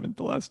 37th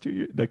the last 2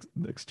 years,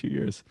 next 2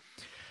 years.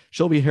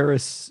 Shelby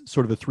Harris,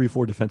 sort of a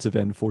 3-4 defensive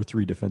end,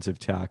 4-3 defensive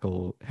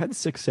tackle, had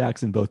 6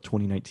 sacks in both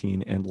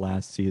 2019 and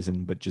last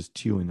season, but just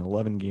 2 in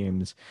 11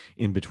 games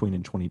in between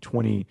in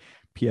 2020.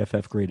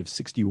 PFF grade of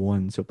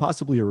 61, so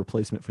possibly a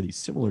replacement for the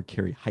similar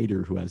Kerry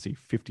Hyder, who has a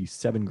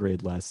 57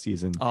 grade last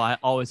season. Oh, I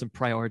always am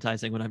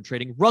prioritizing when I'm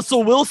trading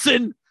Russell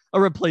Wilson, a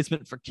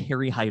replacement for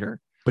Kerry Hyder.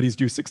 But he's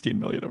due $16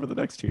 million over the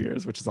next 2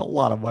 years, which is a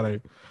lot of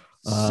money.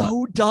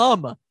 So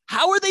dumb.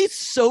 How are they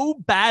so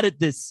bad at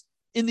this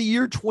in the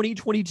year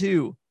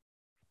 2022?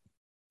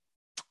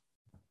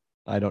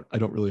 I don't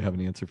really have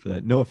an answer for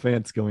that. Noah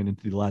Fant's going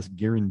into the last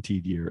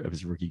guaranteed year of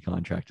his rookie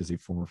contract as a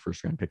former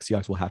first round pick.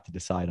 Seahawks will have to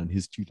decide on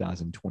his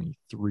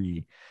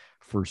 2023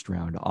 first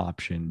round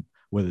option,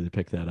 whether to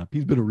pick that up.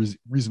 He's been a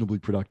reasonably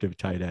productive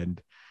tight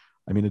end.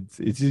 I mean,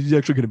 he's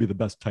actually going to be the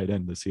best tight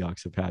end the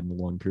Seahawks have had in a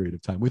long period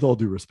of time, with all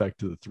due respect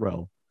to the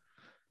throw.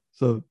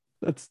 So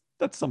that's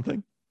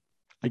something,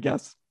 I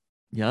guess.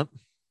 Yep.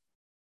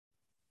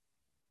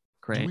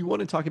 Great. Do we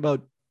want to talk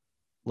about,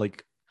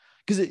 like,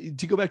 because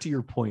to go back to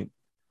your point,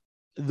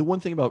 the one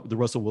thing about the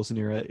Russell Wilson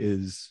era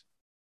is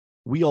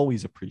we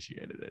always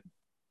appreciated it.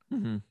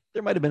 Mm-hmm.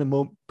 There might have been a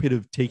moment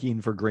of taking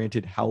for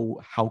granted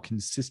how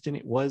consistent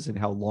it was and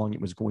how long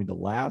it was going to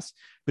last,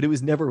 but it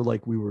was never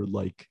like we were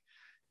like,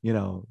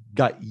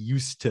 got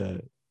used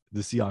to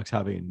the Seahawks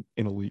having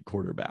an elite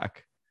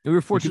quarterback. We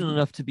were fortunate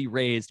enough to be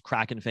raised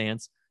Kraken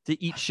fans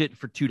to eat shit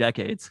for 2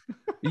 decades.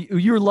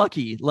 You're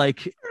lucky.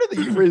 Like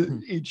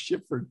you eat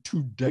shit for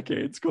 2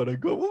 decades, quote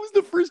unquote. What was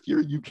the first year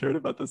you cared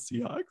about the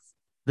Seahawks?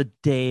 The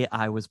day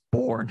I was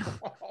born.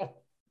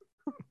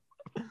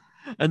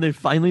 And they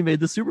finally made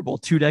the Super Bowl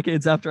 2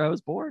 decades after I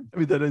was born. I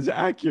mean, that is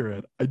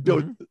accurate. I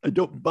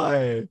don't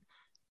buy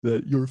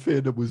that your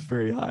fandom was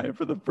very high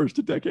for the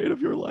first decade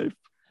of your life.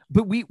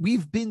 But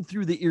we've been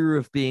through the era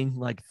of being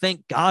like,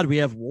 thank God we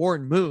have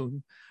Warren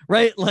Moon,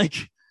 right?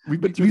 Like we've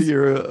been through the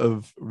era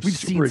of we've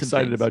super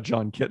excited about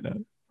John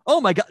Kitna.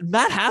 Oh my God,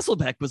 Matt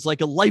Hasselbeck was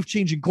like a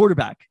life-changing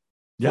quarterback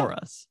for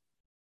us.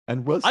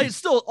 And I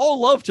still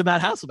all love to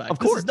Matt Hasselbeck. Of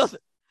course, nothing.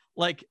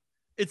 Like,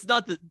 it's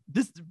not that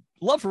this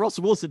love for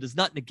Russell Wilson does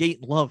not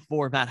negate love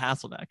for Matt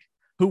Hasselbeck,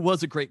 who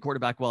was a great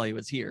quarterback while he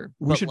was here.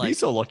 We should be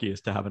so lucky as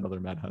to have another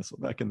Matt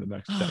Hasselbeck in the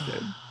next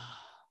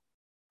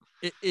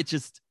decade. It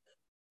just,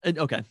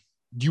 okay.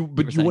 Do you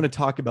want to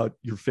talk about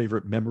your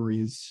favorite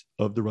memories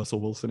of the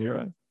Russell Wilson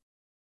era?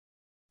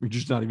 We're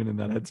just not even in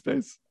that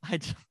headspace.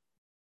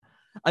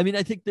 I mean,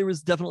 I think there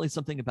was definitely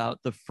something about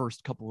the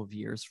first couple of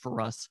years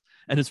for us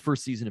and his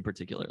first season in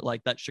particular,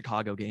 like that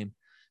Chicago game.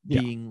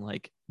 Being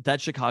like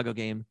that Chicago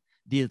game,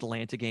 the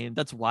Atlanta game,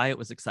 that's why it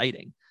was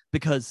exciting,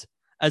 because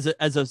as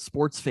a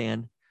sports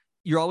fan,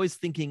 you're always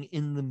thinking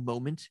in the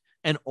moment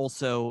and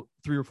also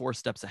 3 or 4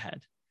 steps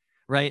ahead,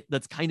 right?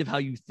 That's kind of how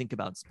you think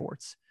about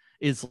sports,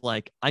 is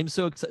like, I'm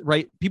so excited,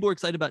 right? People are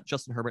excited about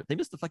Justin Herbert. They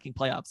missed the fucking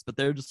playoffs, but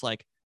they're just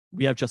like,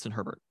 we have Justin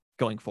Herbert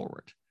going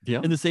forward.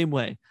 Yeah. In the same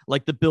way,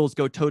 like the Bills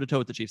go toe to toe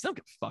with the Chiefs. They don't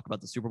give a fuck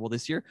about the Super Bowl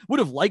this year. Would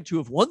have liked to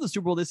have won the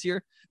Super Bowl this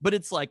year, but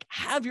it's like,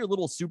 have your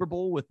little Super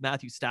Bowl with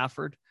Matthew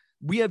Stafford.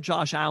 We have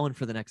Josh Allen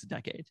for the next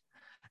decade.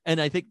 And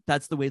I think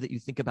that's the way that you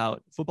think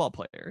about football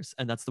players.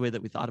 And that's the way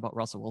that we thought about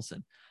Russell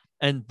Wilson.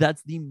 And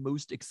that's the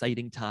most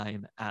exciting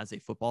time as a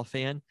football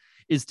fan,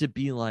 is to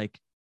be like,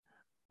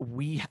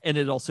 and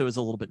it also is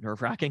a little bit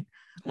nerve wracking.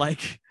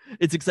 Like,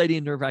 it's exciting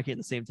and nerve wracking at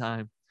the same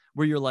time,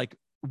 where you're like,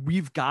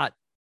 we've got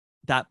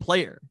that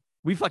player.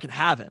 We fucking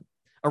have him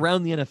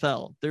around the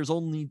NFL. There's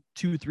only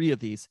 2-3 of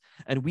these,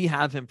 and we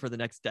have him for the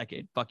next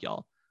decade. Fuck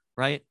y'all.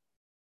 Right.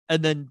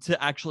 And then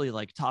to actually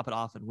like top it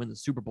off and win the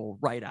Super Bowl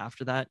right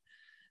after that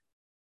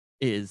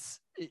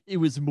it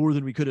was more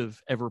than we could have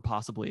ever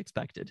possibly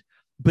expected.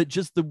 But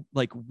just the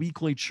like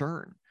weekly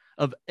churn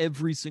of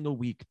every single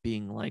week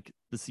being like,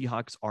 the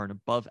Seahawks are an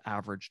above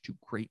average to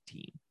great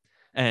team.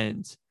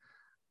 And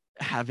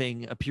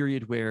having a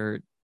period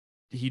where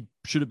he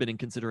should have been in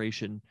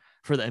consideration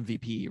for the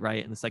MVP,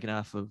 right? In the second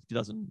half of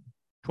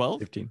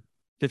 2012?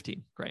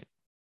 15. Great.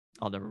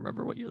 I'll never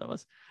remember what year that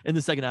was. In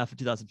the second half of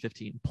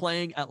 2015,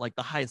 playing at like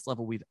the highest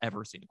level we've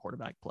ever seen a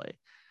quarterback play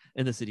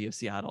in the city of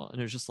Seattle.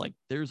 And it's just like,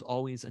 there's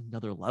always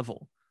another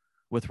level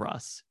with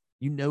Russ.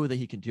 You know that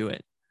he can do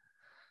it.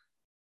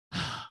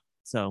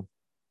 So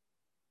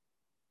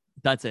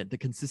that's it. The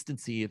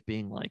consistency of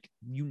being like,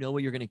 you know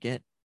what you're going to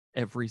get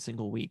every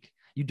single week.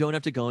 You don't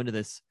have to go into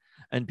this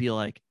and be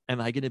like, am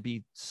I going to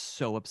be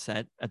so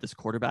upset at this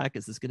quarterback?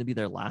 Is this going to be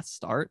their last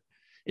start?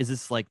 Is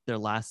this like their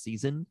last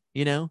season?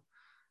 You know,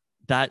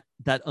 that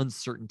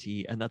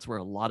uncertainty. And that's where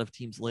a lot of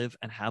teams live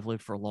and have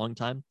lived for a long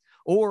time.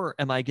 Or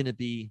am I going to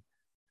be,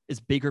 is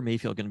Baker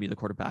Mayfield going to be the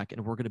quarterback?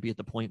 And we're going to be at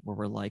the point where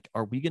we're like,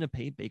 are we going to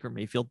pay Baker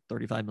Mayfield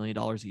 $35 million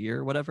a year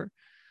or whatever?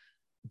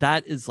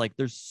 That is like,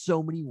 there's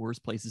so many worse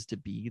places to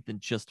be than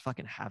just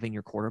fucking having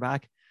your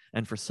quarterback.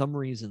 And for some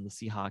reason, the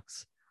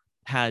Seahawks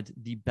had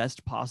the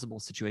best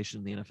possible situation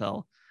in the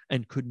NFL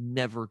and could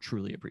never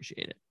truly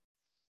appreciate it.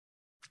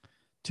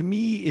 To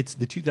me, it's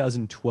the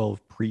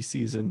 2012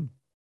 preseason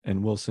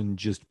and Wilson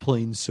just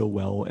playing so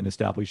well and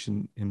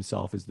establishing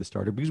himself as the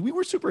starter, because we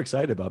were super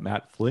excited about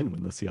Matt Flynn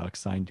when the Seahawks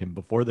signed him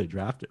before they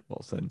drafted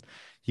Wilson.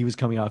 He was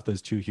coming off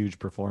those two huge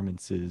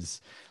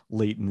performances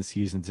late in the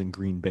seasons in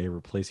Green Bay,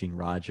 replacing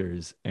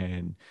Rodgers,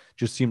 and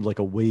just seemed like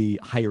a way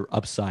higher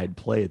upside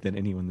play than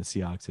anyone the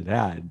Seahawks had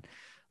had.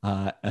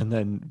 And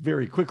then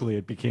very quickly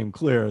it became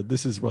clear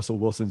this is Russell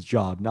Wilson's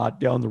job, not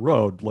down the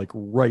road, like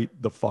right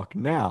the fuck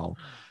now.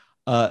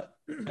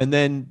 And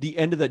then the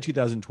end of that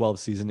 2012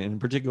 season, and in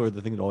particular,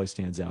 the thing that always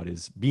stands out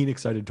is being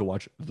excited to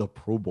watch the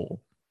Pro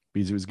Bowl,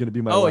 because it was going to be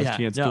my last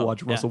chance to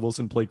watch Russell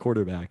Wilson play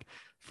quarterback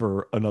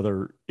for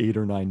another 8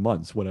 or 9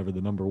 months, whatever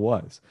the number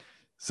was.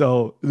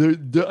 So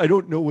I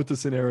don't know what the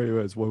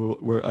scenario is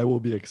where I will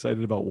be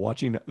excited about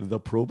watching the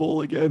Pro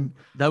Bowl again.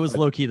 That was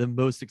low-key the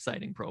most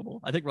exciting Pro Bowl.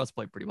 I think Russ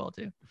played pretty well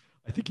too.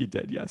 I think he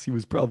did, yes. He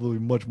was probably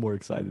much more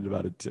excited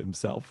about it to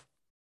himself.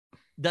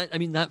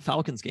 That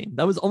Falcons game,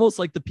 that was almost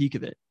like the peak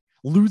of it.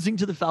 Losing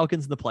to the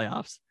Falcons in the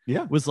playoffs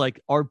was like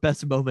our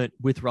best moment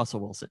with Russell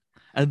Wilson.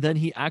 And then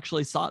he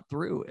actually saw it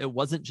through. It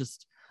wasn't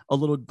just a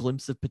little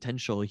glimpse of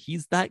potential.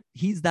 He's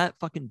that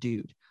fucking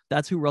dude.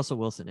 That's who Russell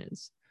Wilson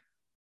is.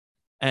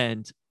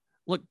 And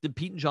look, did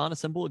Pete and John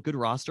assemble a good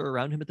roster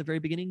around him at the very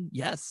beginning?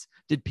 Yes.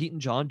 Did Pete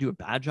and John do a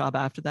bad job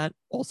after that?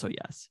 Also,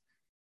 yes.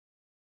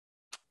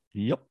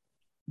 Yep.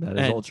 That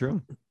is all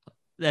true.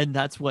 And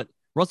that's what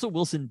Russell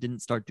Wilson didn't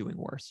start doing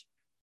worse.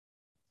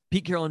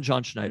 Pete Carroll and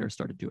John Schneider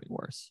started doing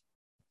worse.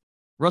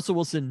 Russell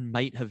Wilson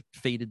might have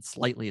faded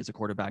slightly as a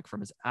quarterback from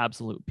his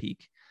absolute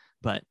peak,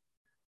 but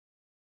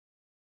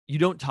you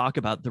don't talk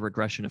about the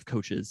regression of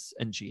coaches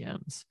and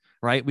GMs,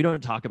 right? We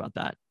don't talk about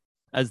that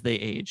as they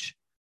age.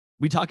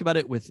 We talk about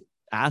it with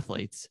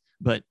athletes,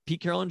 but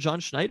Pete Carroll and John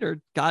Schneider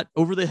got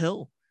over the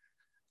hill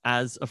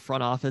as a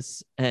front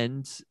office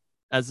and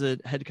as a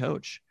head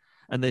coach,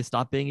 and they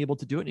stopped being able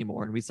to do it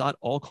anymore. And we saw it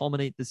all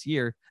culminate this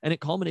year, and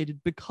it culminated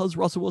because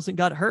Russell Wilson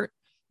got hurt,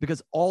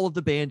 because all of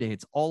the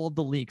Band-Aids, all of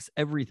the leaks,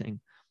 everything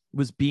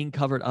was being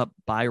covered up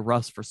by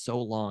Russ for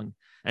so long.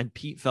 And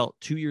Pete felt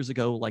 2 years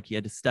ago like he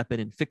had to step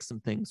in and fix some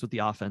things with the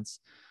offense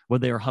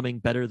when they were humming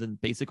better than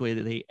basically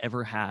they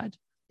ever had.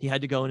 He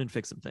had to go in and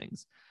fix some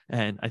things.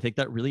 And I think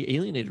that really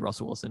alienated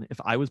Russell Wilson.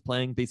 If I was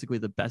playing basically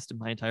the best in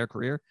my entire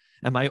career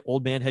and my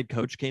old man head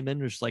coach came in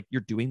and was just like, you're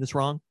doing this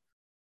wrong,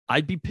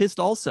 I'd be pissed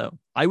also.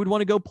 I would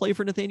want to go play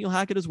for Nathaniel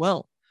Hackett as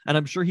well. And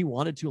I'm sure he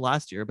wanted to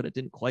last year, but it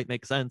didn't quite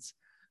make sense.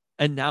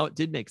 And now it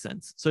did make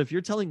sense. So if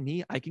you're telling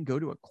me I can go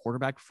to a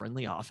quarterback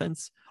friendly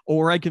offense,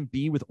 or I can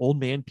be with old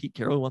man Pete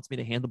Carroll, who wants me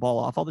to hand the ball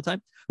off all the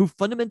time, who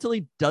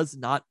fundamentally does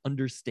not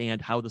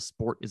understand how the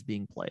sport is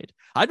being played,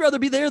 I'd rather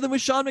be there than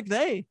with Sean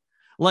McVay.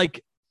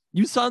 Like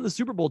you saw in the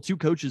Super Bowl, 2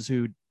 coaches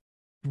who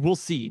we'll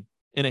see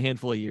in a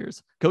handful of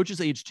years.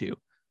 Coaches age too.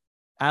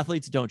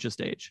 Athletes don't just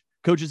age.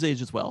 Coaches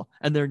age as well.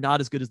 And they're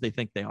not as good as they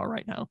think they are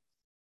right now.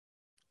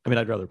 I mean,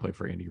 I'd rather play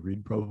for Andy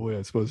Reid probably,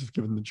 I suppose, if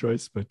given the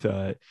choice.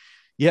 But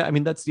yeah, I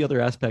mean, that's the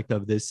other aspect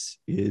of this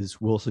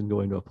is Wilson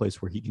going to a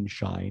place where he can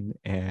shine,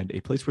 and a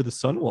place where the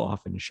sun will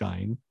often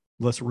shine,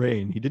 less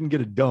rain. He didn't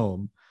get a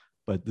dome,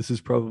 but this is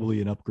probably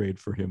an upgrade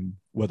for him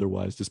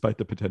weather-wise, despite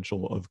the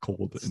potential of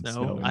cold and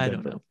snow. I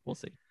don't know. We'll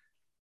see.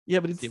 Yeah,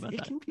 but it can be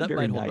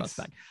very nice. Hold us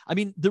back. I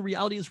mean, the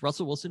reality is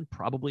Russell Wilson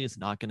probably is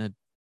not going to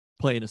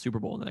play in a Super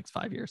Bowl in the next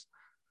 5 years.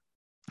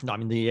 No, I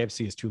mean, the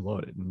AFC is too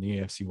loaded, and the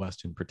AFC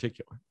West in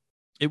particular.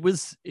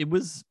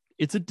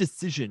 It's a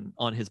decision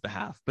on his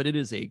behalf, but it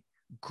is a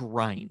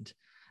grind.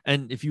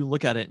 And if you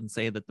look at it and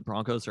say that the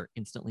Broncos are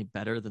instantly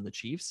better than the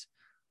Chiefs,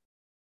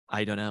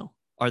 I don't know.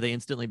 Are they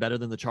instantly better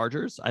than the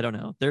Chargers? I don't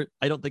know.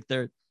 I don't think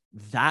they're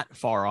that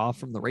far off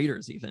from the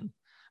Raiders even.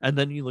 And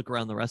then you look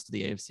around the rest of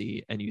the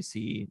AFC and you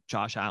see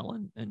Josh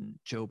Allen and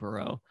Joe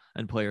Burrow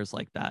and players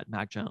like that,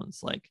 Mac Jones.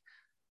 Like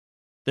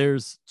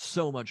there's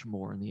so much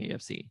more in the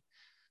AFC.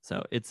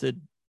 So it's a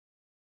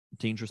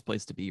dangerous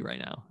place to be right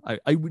now.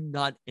 I would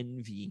not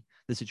envy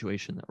the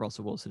situation that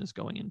Russell Wilson is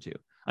going into.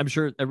 I'm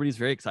sure everybody's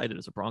very excited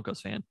as a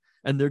Broncos fan,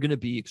 and they're going to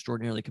be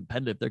extraordinarily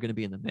competitive. They're going to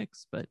be in the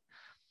mix, but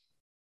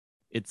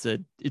it's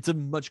a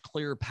much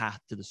clearer path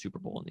to the Super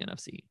Bowl in the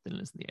NFC than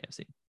it is in the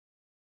AFC.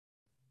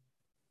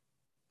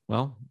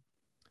 Well,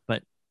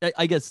 but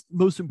I guess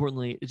most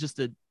importantly, it's just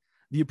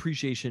the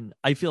appreciation.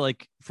 I feel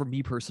like for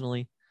me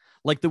personally,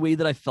 like the way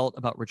that I felt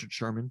about Richard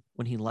Sherman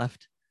when he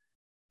left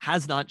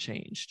has not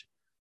changed.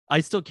 I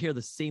still care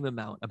the same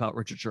amount about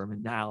Richard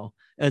Sherman now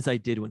as I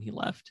did when he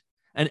left.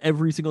 And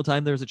every single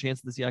time there was a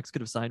chance that the Seahawks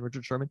could have signed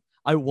Richard Sherman,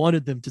 I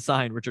wanted them to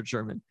sign Richard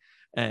Sherman.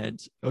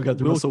 And oh god,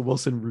 the Russell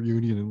Wilson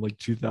reunion in like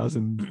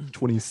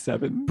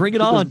 2027. Bring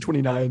it on.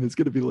 29 is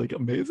going to be like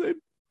amazing.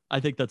 I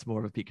think that's more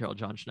of a Pete Carroll,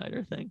 John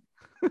Schneider thing.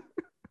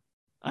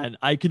 And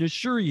I can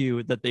assure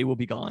you that they will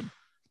be gone.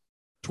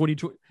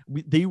 2020,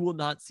 they will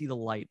not see the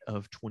light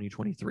of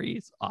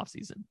 2023's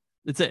offseason.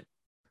 That's it.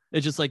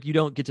 It's just like you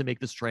don't get to make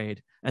this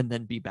trade and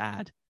then be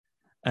bad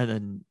and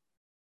then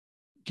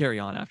carry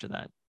on after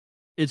that.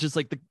 It's just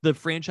like the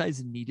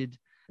franchise needed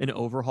an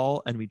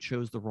overhaul, and we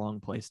chose the wrong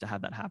place to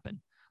have that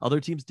happen. Other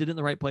teams did it in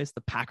the right place.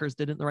 The Packers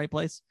did it in the right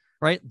place,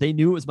 right? They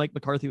knew it was Mike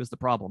McCarthy was the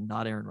problem,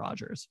 not Aaron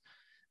Rodgers.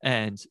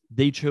 And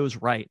they chose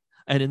right.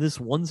 And in this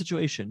one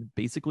situation,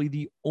 basically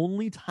the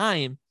only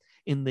time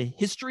in the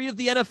history of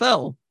the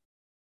NFL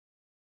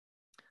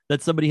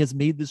that somebody has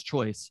made this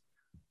choice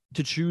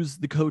to choose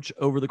the coach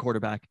over the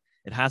quarterback,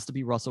 it has to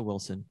be Russell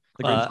Wilson,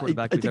 the greatest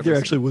quarterback. I think there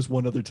actually was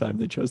one other time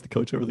they chose the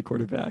coach over the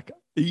quarterback.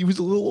 He was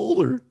a little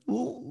older,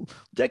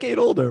 decade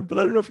older, but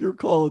I don't know if you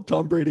recall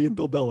Tom Brady and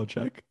Bill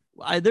Belichick.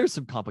 There's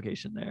some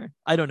complication there.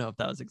 I don't know if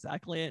that was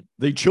exactly it.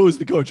 They chose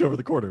the coach over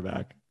the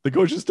quarterback. The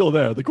coach is still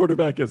there. The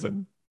quarterback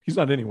isn't. He's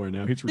not anywhere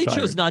now. He's retired.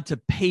 They chose not to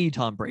pay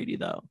Tom Brady,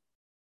 though.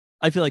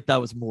 I feel like that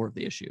was more of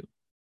the issue.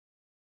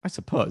 I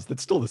suppose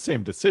that's still the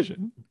same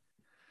decision.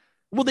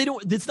 Well, they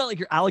don't. It's not like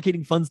you're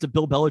allocating funds to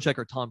Bill Belichick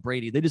or Tom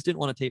Brady. They just didn't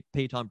want to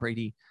pay Tom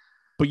Brady.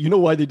 But you know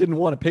why they didn't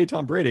want to pay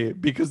Tom Brady?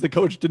 Because the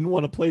coach didn't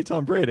want to pay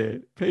Tom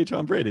Brady.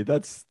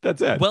 That's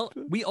it. Well,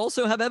 we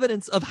also have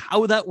evidence of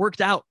how that worked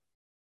out.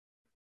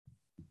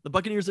 The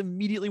Buccaneers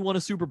immediately won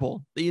a Super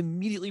Bowl. They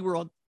immediately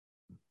were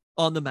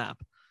on the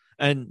map.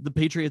 And the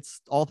Patriots,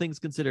 all things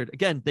considered,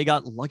 again, they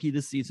got lucky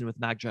this season with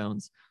Mac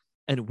Jones.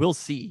 And we'll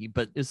see,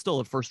 but it's still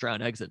a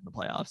first-round exit in the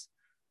playoffs.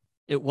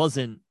 It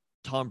wasn't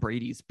Tom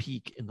Brady's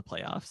peak in the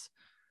playoffs,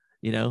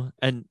 you know,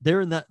 and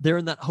they're in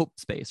that hope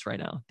space right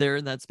now. They're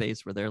in that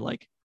space where they're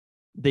like,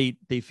 they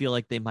feel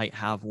like they might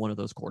have one of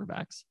those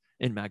quarterbacks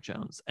in Mac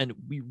Jones. And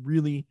we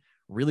really,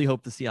 really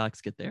hope the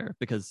Seahawks get there,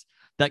 because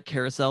that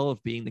carousel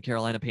of being the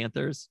Carolina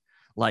Panthers,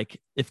 like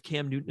if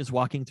Cam Newton is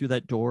walking through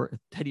that door, if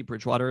Teddy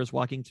Bridgewater is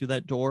walking through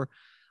that door,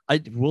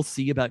 we'll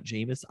see about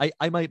Jameis.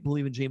 I might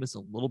believe in Jameis a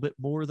little bit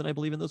more than I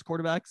believe in those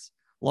quarterbacks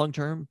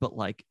long-term, but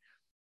like,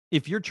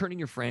 if you're turning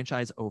your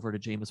franchise over to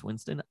Jameis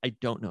Winston, I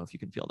don't know if you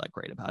can feel that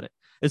great about it,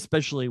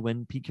 especially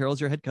when Pete Carroll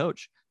is your head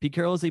coach. Pete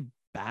Carroll is a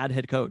bad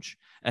head coach,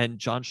 and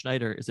John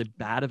Schneider is a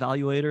bad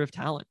evaluator of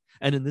talent.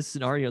 And in this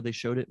scenario, they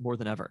showed it more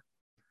than ever.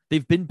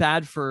 They've been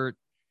bad for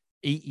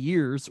 8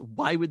 years.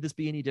 Why would this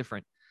be any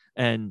different?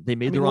 And they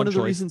made the wrong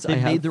choice. They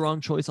made the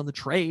wrong choice on the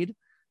trade.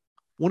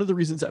 One of the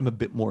reasons I'm a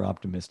bit more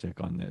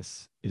optimistic on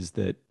this is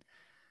that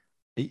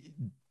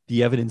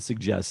the evidence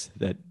suggests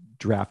that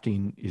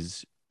drafting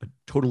is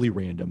totally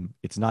random.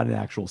 It's not an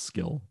actual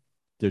skill.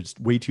 There's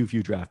way too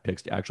few draft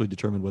picks to actually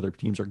determine whether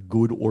teams are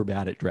good or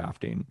bad at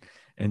drafting.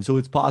 And so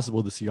it's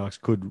possible the Seahawks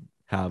could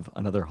have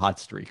another hot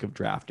streak of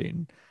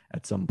drafting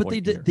at some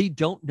point. But they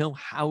don't know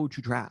how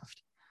to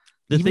draft.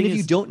 Even if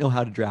you don't know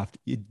how to draft,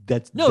 they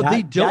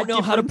don't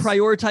know how to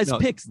prioritize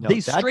picks. They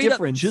straight up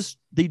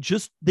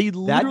they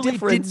literally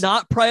did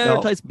not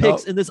prioritize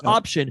picks in this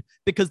option,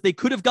 because they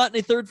could have gotten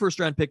a third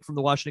first-round pick from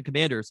the Washington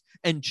Commanders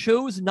and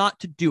chose not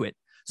to do it.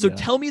 So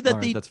tell me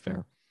that that's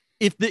fair.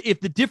 If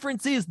the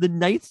difference is the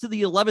 9th to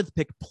the 11th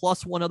pick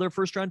plus one other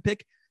first-round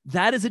pick,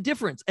 that is a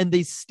difference, and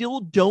they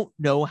still don't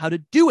know how to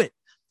do it.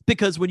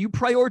 Because when you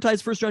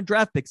prioritize first-round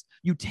draft picks,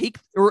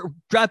 or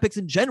draft picks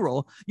in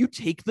general, you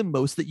take the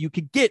most that you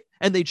could get.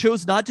 And they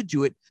chose not to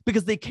do it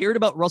because they cared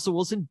about Russell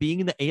Wilson being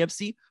in the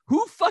AFC.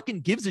 Who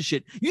fucking gives a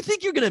shit? You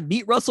think you're going to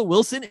meet Russell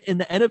Wilson in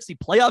the NFC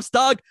playoffs,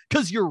 dog?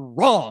 Because you're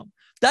wrong.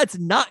 That's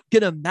not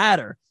going to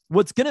matter.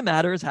 What's going to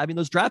matter is having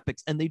those draft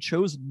picks, and they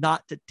chose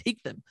not to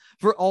take them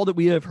for all that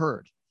we have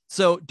heard.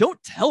 So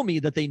don't tell me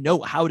that they know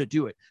how to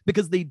do it,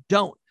 because they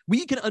don't.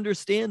 We can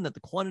understand that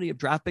the quantity of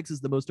draft picks is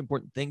the most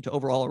important thing to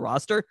overall a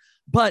roster,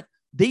 but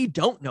they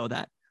don't know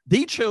that.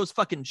 They chose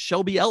fucking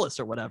Shelby Ellis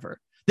or whatever.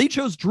 They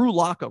chose Drew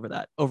Lock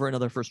over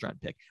another first round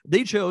pick.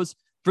 They chose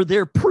for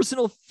their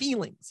personal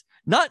feelings,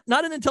 not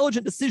an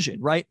intelligent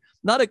decision, right?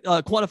 Not a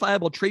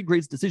quantifiable trade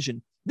grades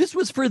decision. This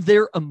was for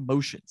their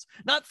emotions,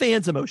 not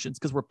fans' emotions,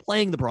 because we're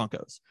playing the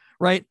Broncos,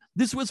 right?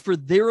 This was for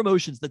their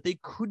emotions that they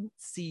couldn't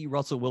see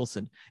Russell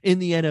Wilson in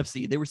the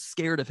NFC. They were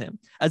scared of him,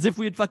 as if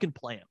we'd fucking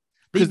play him.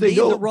 Because they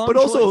know, but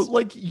also,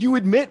 like, you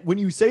admit when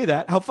you say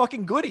that how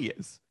fucking good he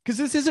is. Because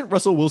this isn't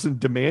Russell Wilson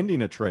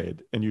demanding a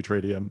trade and you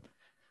trade him.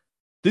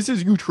 This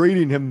is you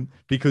trading him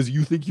because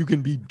you think you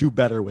can do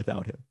better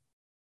without him.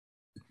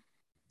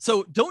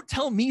 So don't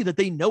tell me that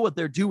they know what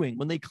they're doing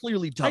when they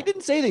clearly don't. I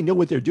didn't say they know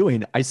what they're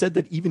doing. I said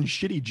that even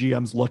shitty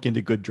GMs look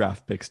into good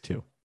draft picks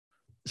too,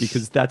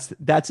 because that's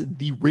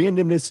the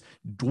randomness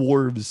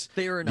dwarves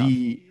Fair enough.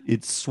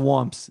 It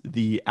swamps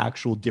the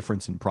actual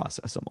difference in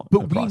process among.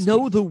 But we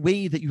know the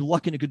way that you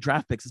luck into good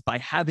draft picks is by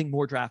having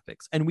more draft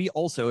picks, and we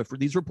also, if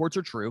these reports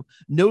are true,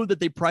 know that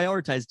they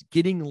prioritized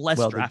getting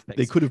less draft picks.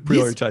 They could have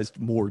prioritized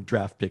more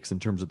draft picks in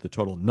terms of the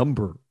total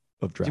number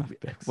of draft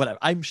picks. Whatever.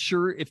 I'm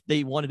sure if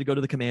they wanted to go to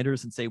the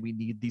Commanders and say we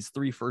need these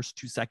 3 firsts,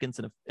 2 seconds,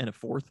 and a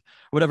fourth,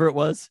 whatever it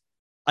was,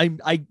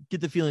 I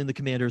get the feeling the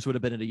Commanders would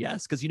have been at a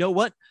yes, because you know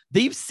what?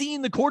 They've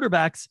seen the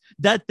quarterbacks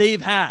that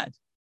they've had,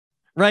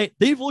 right?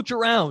 They've looked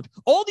around.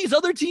 All these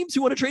other teams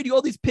who want to trade you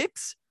all these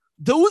picks,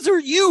 those are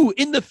you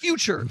in the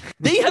future.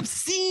 They have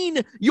seen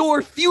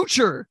your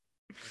future.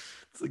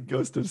 It's a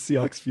ghost of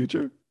Seahawks'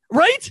 future,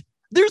 right?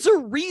 There's a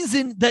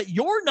reason that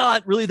you're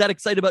not really that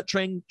excited about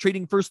trading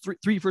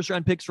three first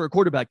round picks for a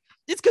quarterback.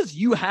 It's because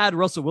you had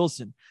Russell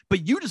Wilson,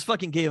 but you just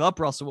fucking gave up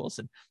Russell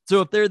Wilson.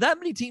 So if there are that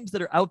many teams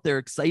that are out there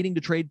exciting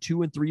to trade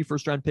 2 and 3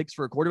 first round picks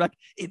for a quarterback,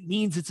 it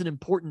means it's an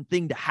important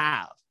thing to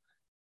have.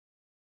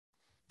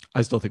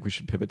 I still think we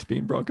should pivot to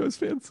being Broncos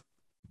fans.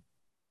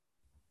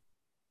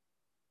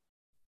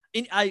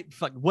 And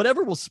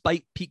whatever will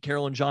spite Pete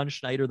Carroll and John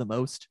Schneider the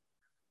most.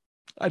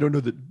 I don't know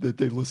that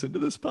they listen to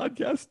this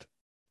podcast.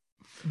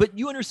 But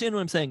you understand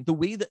what I'm saying. The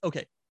way that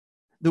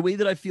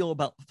I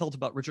felt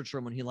about Richard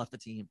Sherman when he left the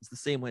team is the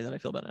same way that I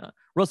feel about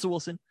Russell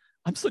Wilson.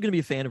 I'm still going to be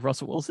a fan of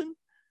Russell Wilson,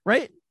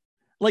 right?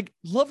 Like,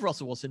 love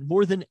Russell Wilson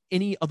more than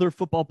any other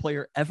football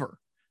player ever,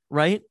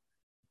 right?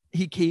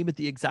 He came at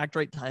the exact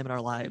right time in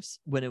our lives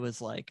when it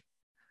was like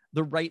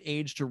the right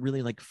age to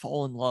really like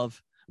fall in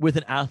love with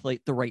an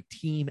athlete, the right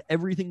team.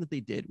 Everything that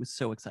they did was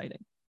so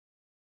exciting.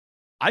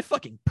 I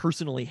fucking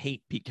personally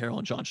hate Pete Carroll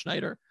and John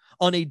Schneider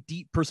on a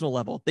deep personal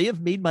level. They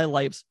have made my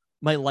life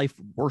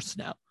worse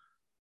now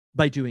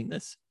by doing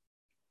this.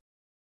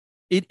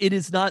 It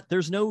is not,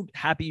 there's no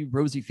happy,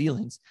 rosy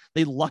feelings.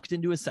 They lucked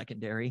into a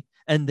secondary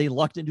and they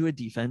lucked into a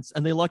defense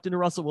and they lucked into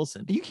Russell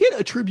Wilson. You can't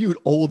attribute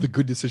all the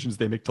good decisions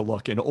they make to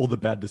luck and all the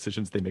bad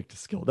decisions they make to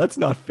skill. That's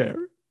not fair.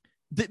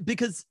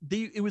 Because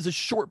it was a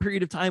short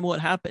period of time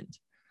what happened.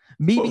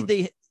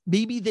 Maybe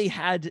they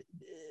had...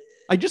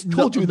 I just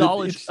told you that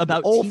it's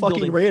about all fucking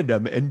building.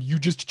 Random, and you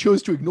just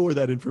chose to ignore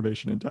that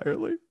information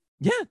entirely.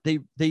 Yeah, they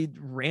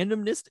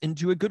randomness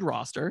into a good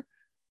roster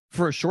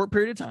for a short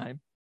period of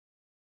time.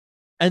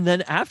 And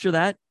then after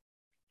that,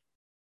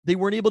 they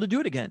weren't able to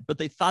do it again, but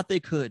they thought they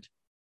could.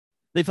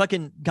 They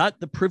fucking got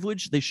the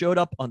privilege. They showed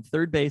up on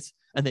third base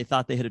and they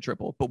thought they hit a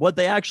triple. But what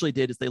they actually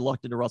did is they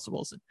lucked into Russell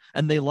Wilson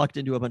and they lucked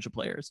into a bunch of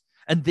players.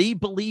 And they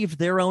believed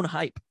their own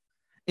hype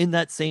in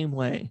that same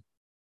way.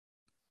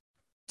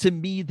 To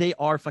me, they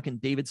are fucking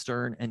David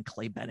Stern and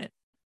Clay Bennett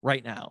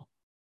right now.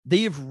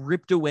 They have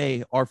ripped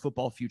away our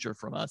football future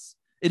from us.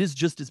 It is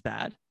just as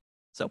bad.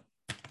 So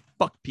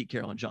fuck Pete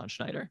Carroll and John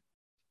Schneider.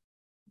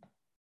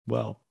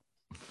 Well,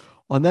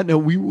 on that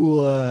note, we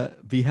will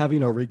be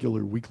having our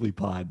regular weekly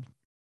pod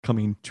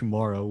coming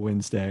tomorrow,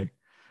 Wednesday.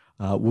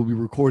 We'll be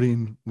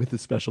recording with a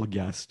special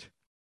guest.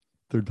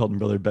 Third Pelton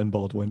brother Ben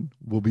Baldwin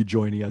will be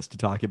joining us to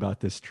talk about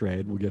this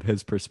trade. We'll get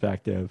his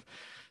perspective.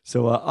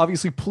 So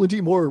obviously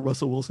plenty more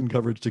Russell Wilson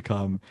coverage to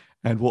come.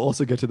 And we'll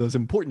also get to those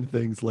important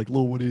things like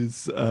Lil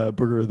Woody's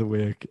Burger of the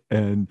Week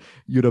and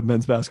UW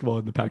men's basketball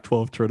in the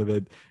Pac-12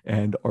 tournament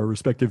and our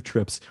respective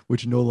trips,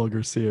 which no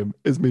longer seem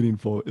as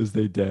meaningful as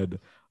they did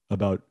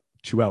about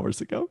 2 hours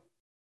ago.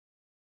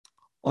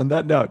 On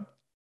that note.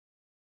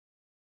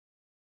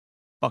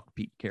 Fuck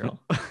Pete Carroll,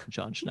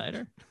 John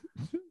Schneider.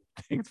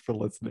 Thanks for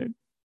listening.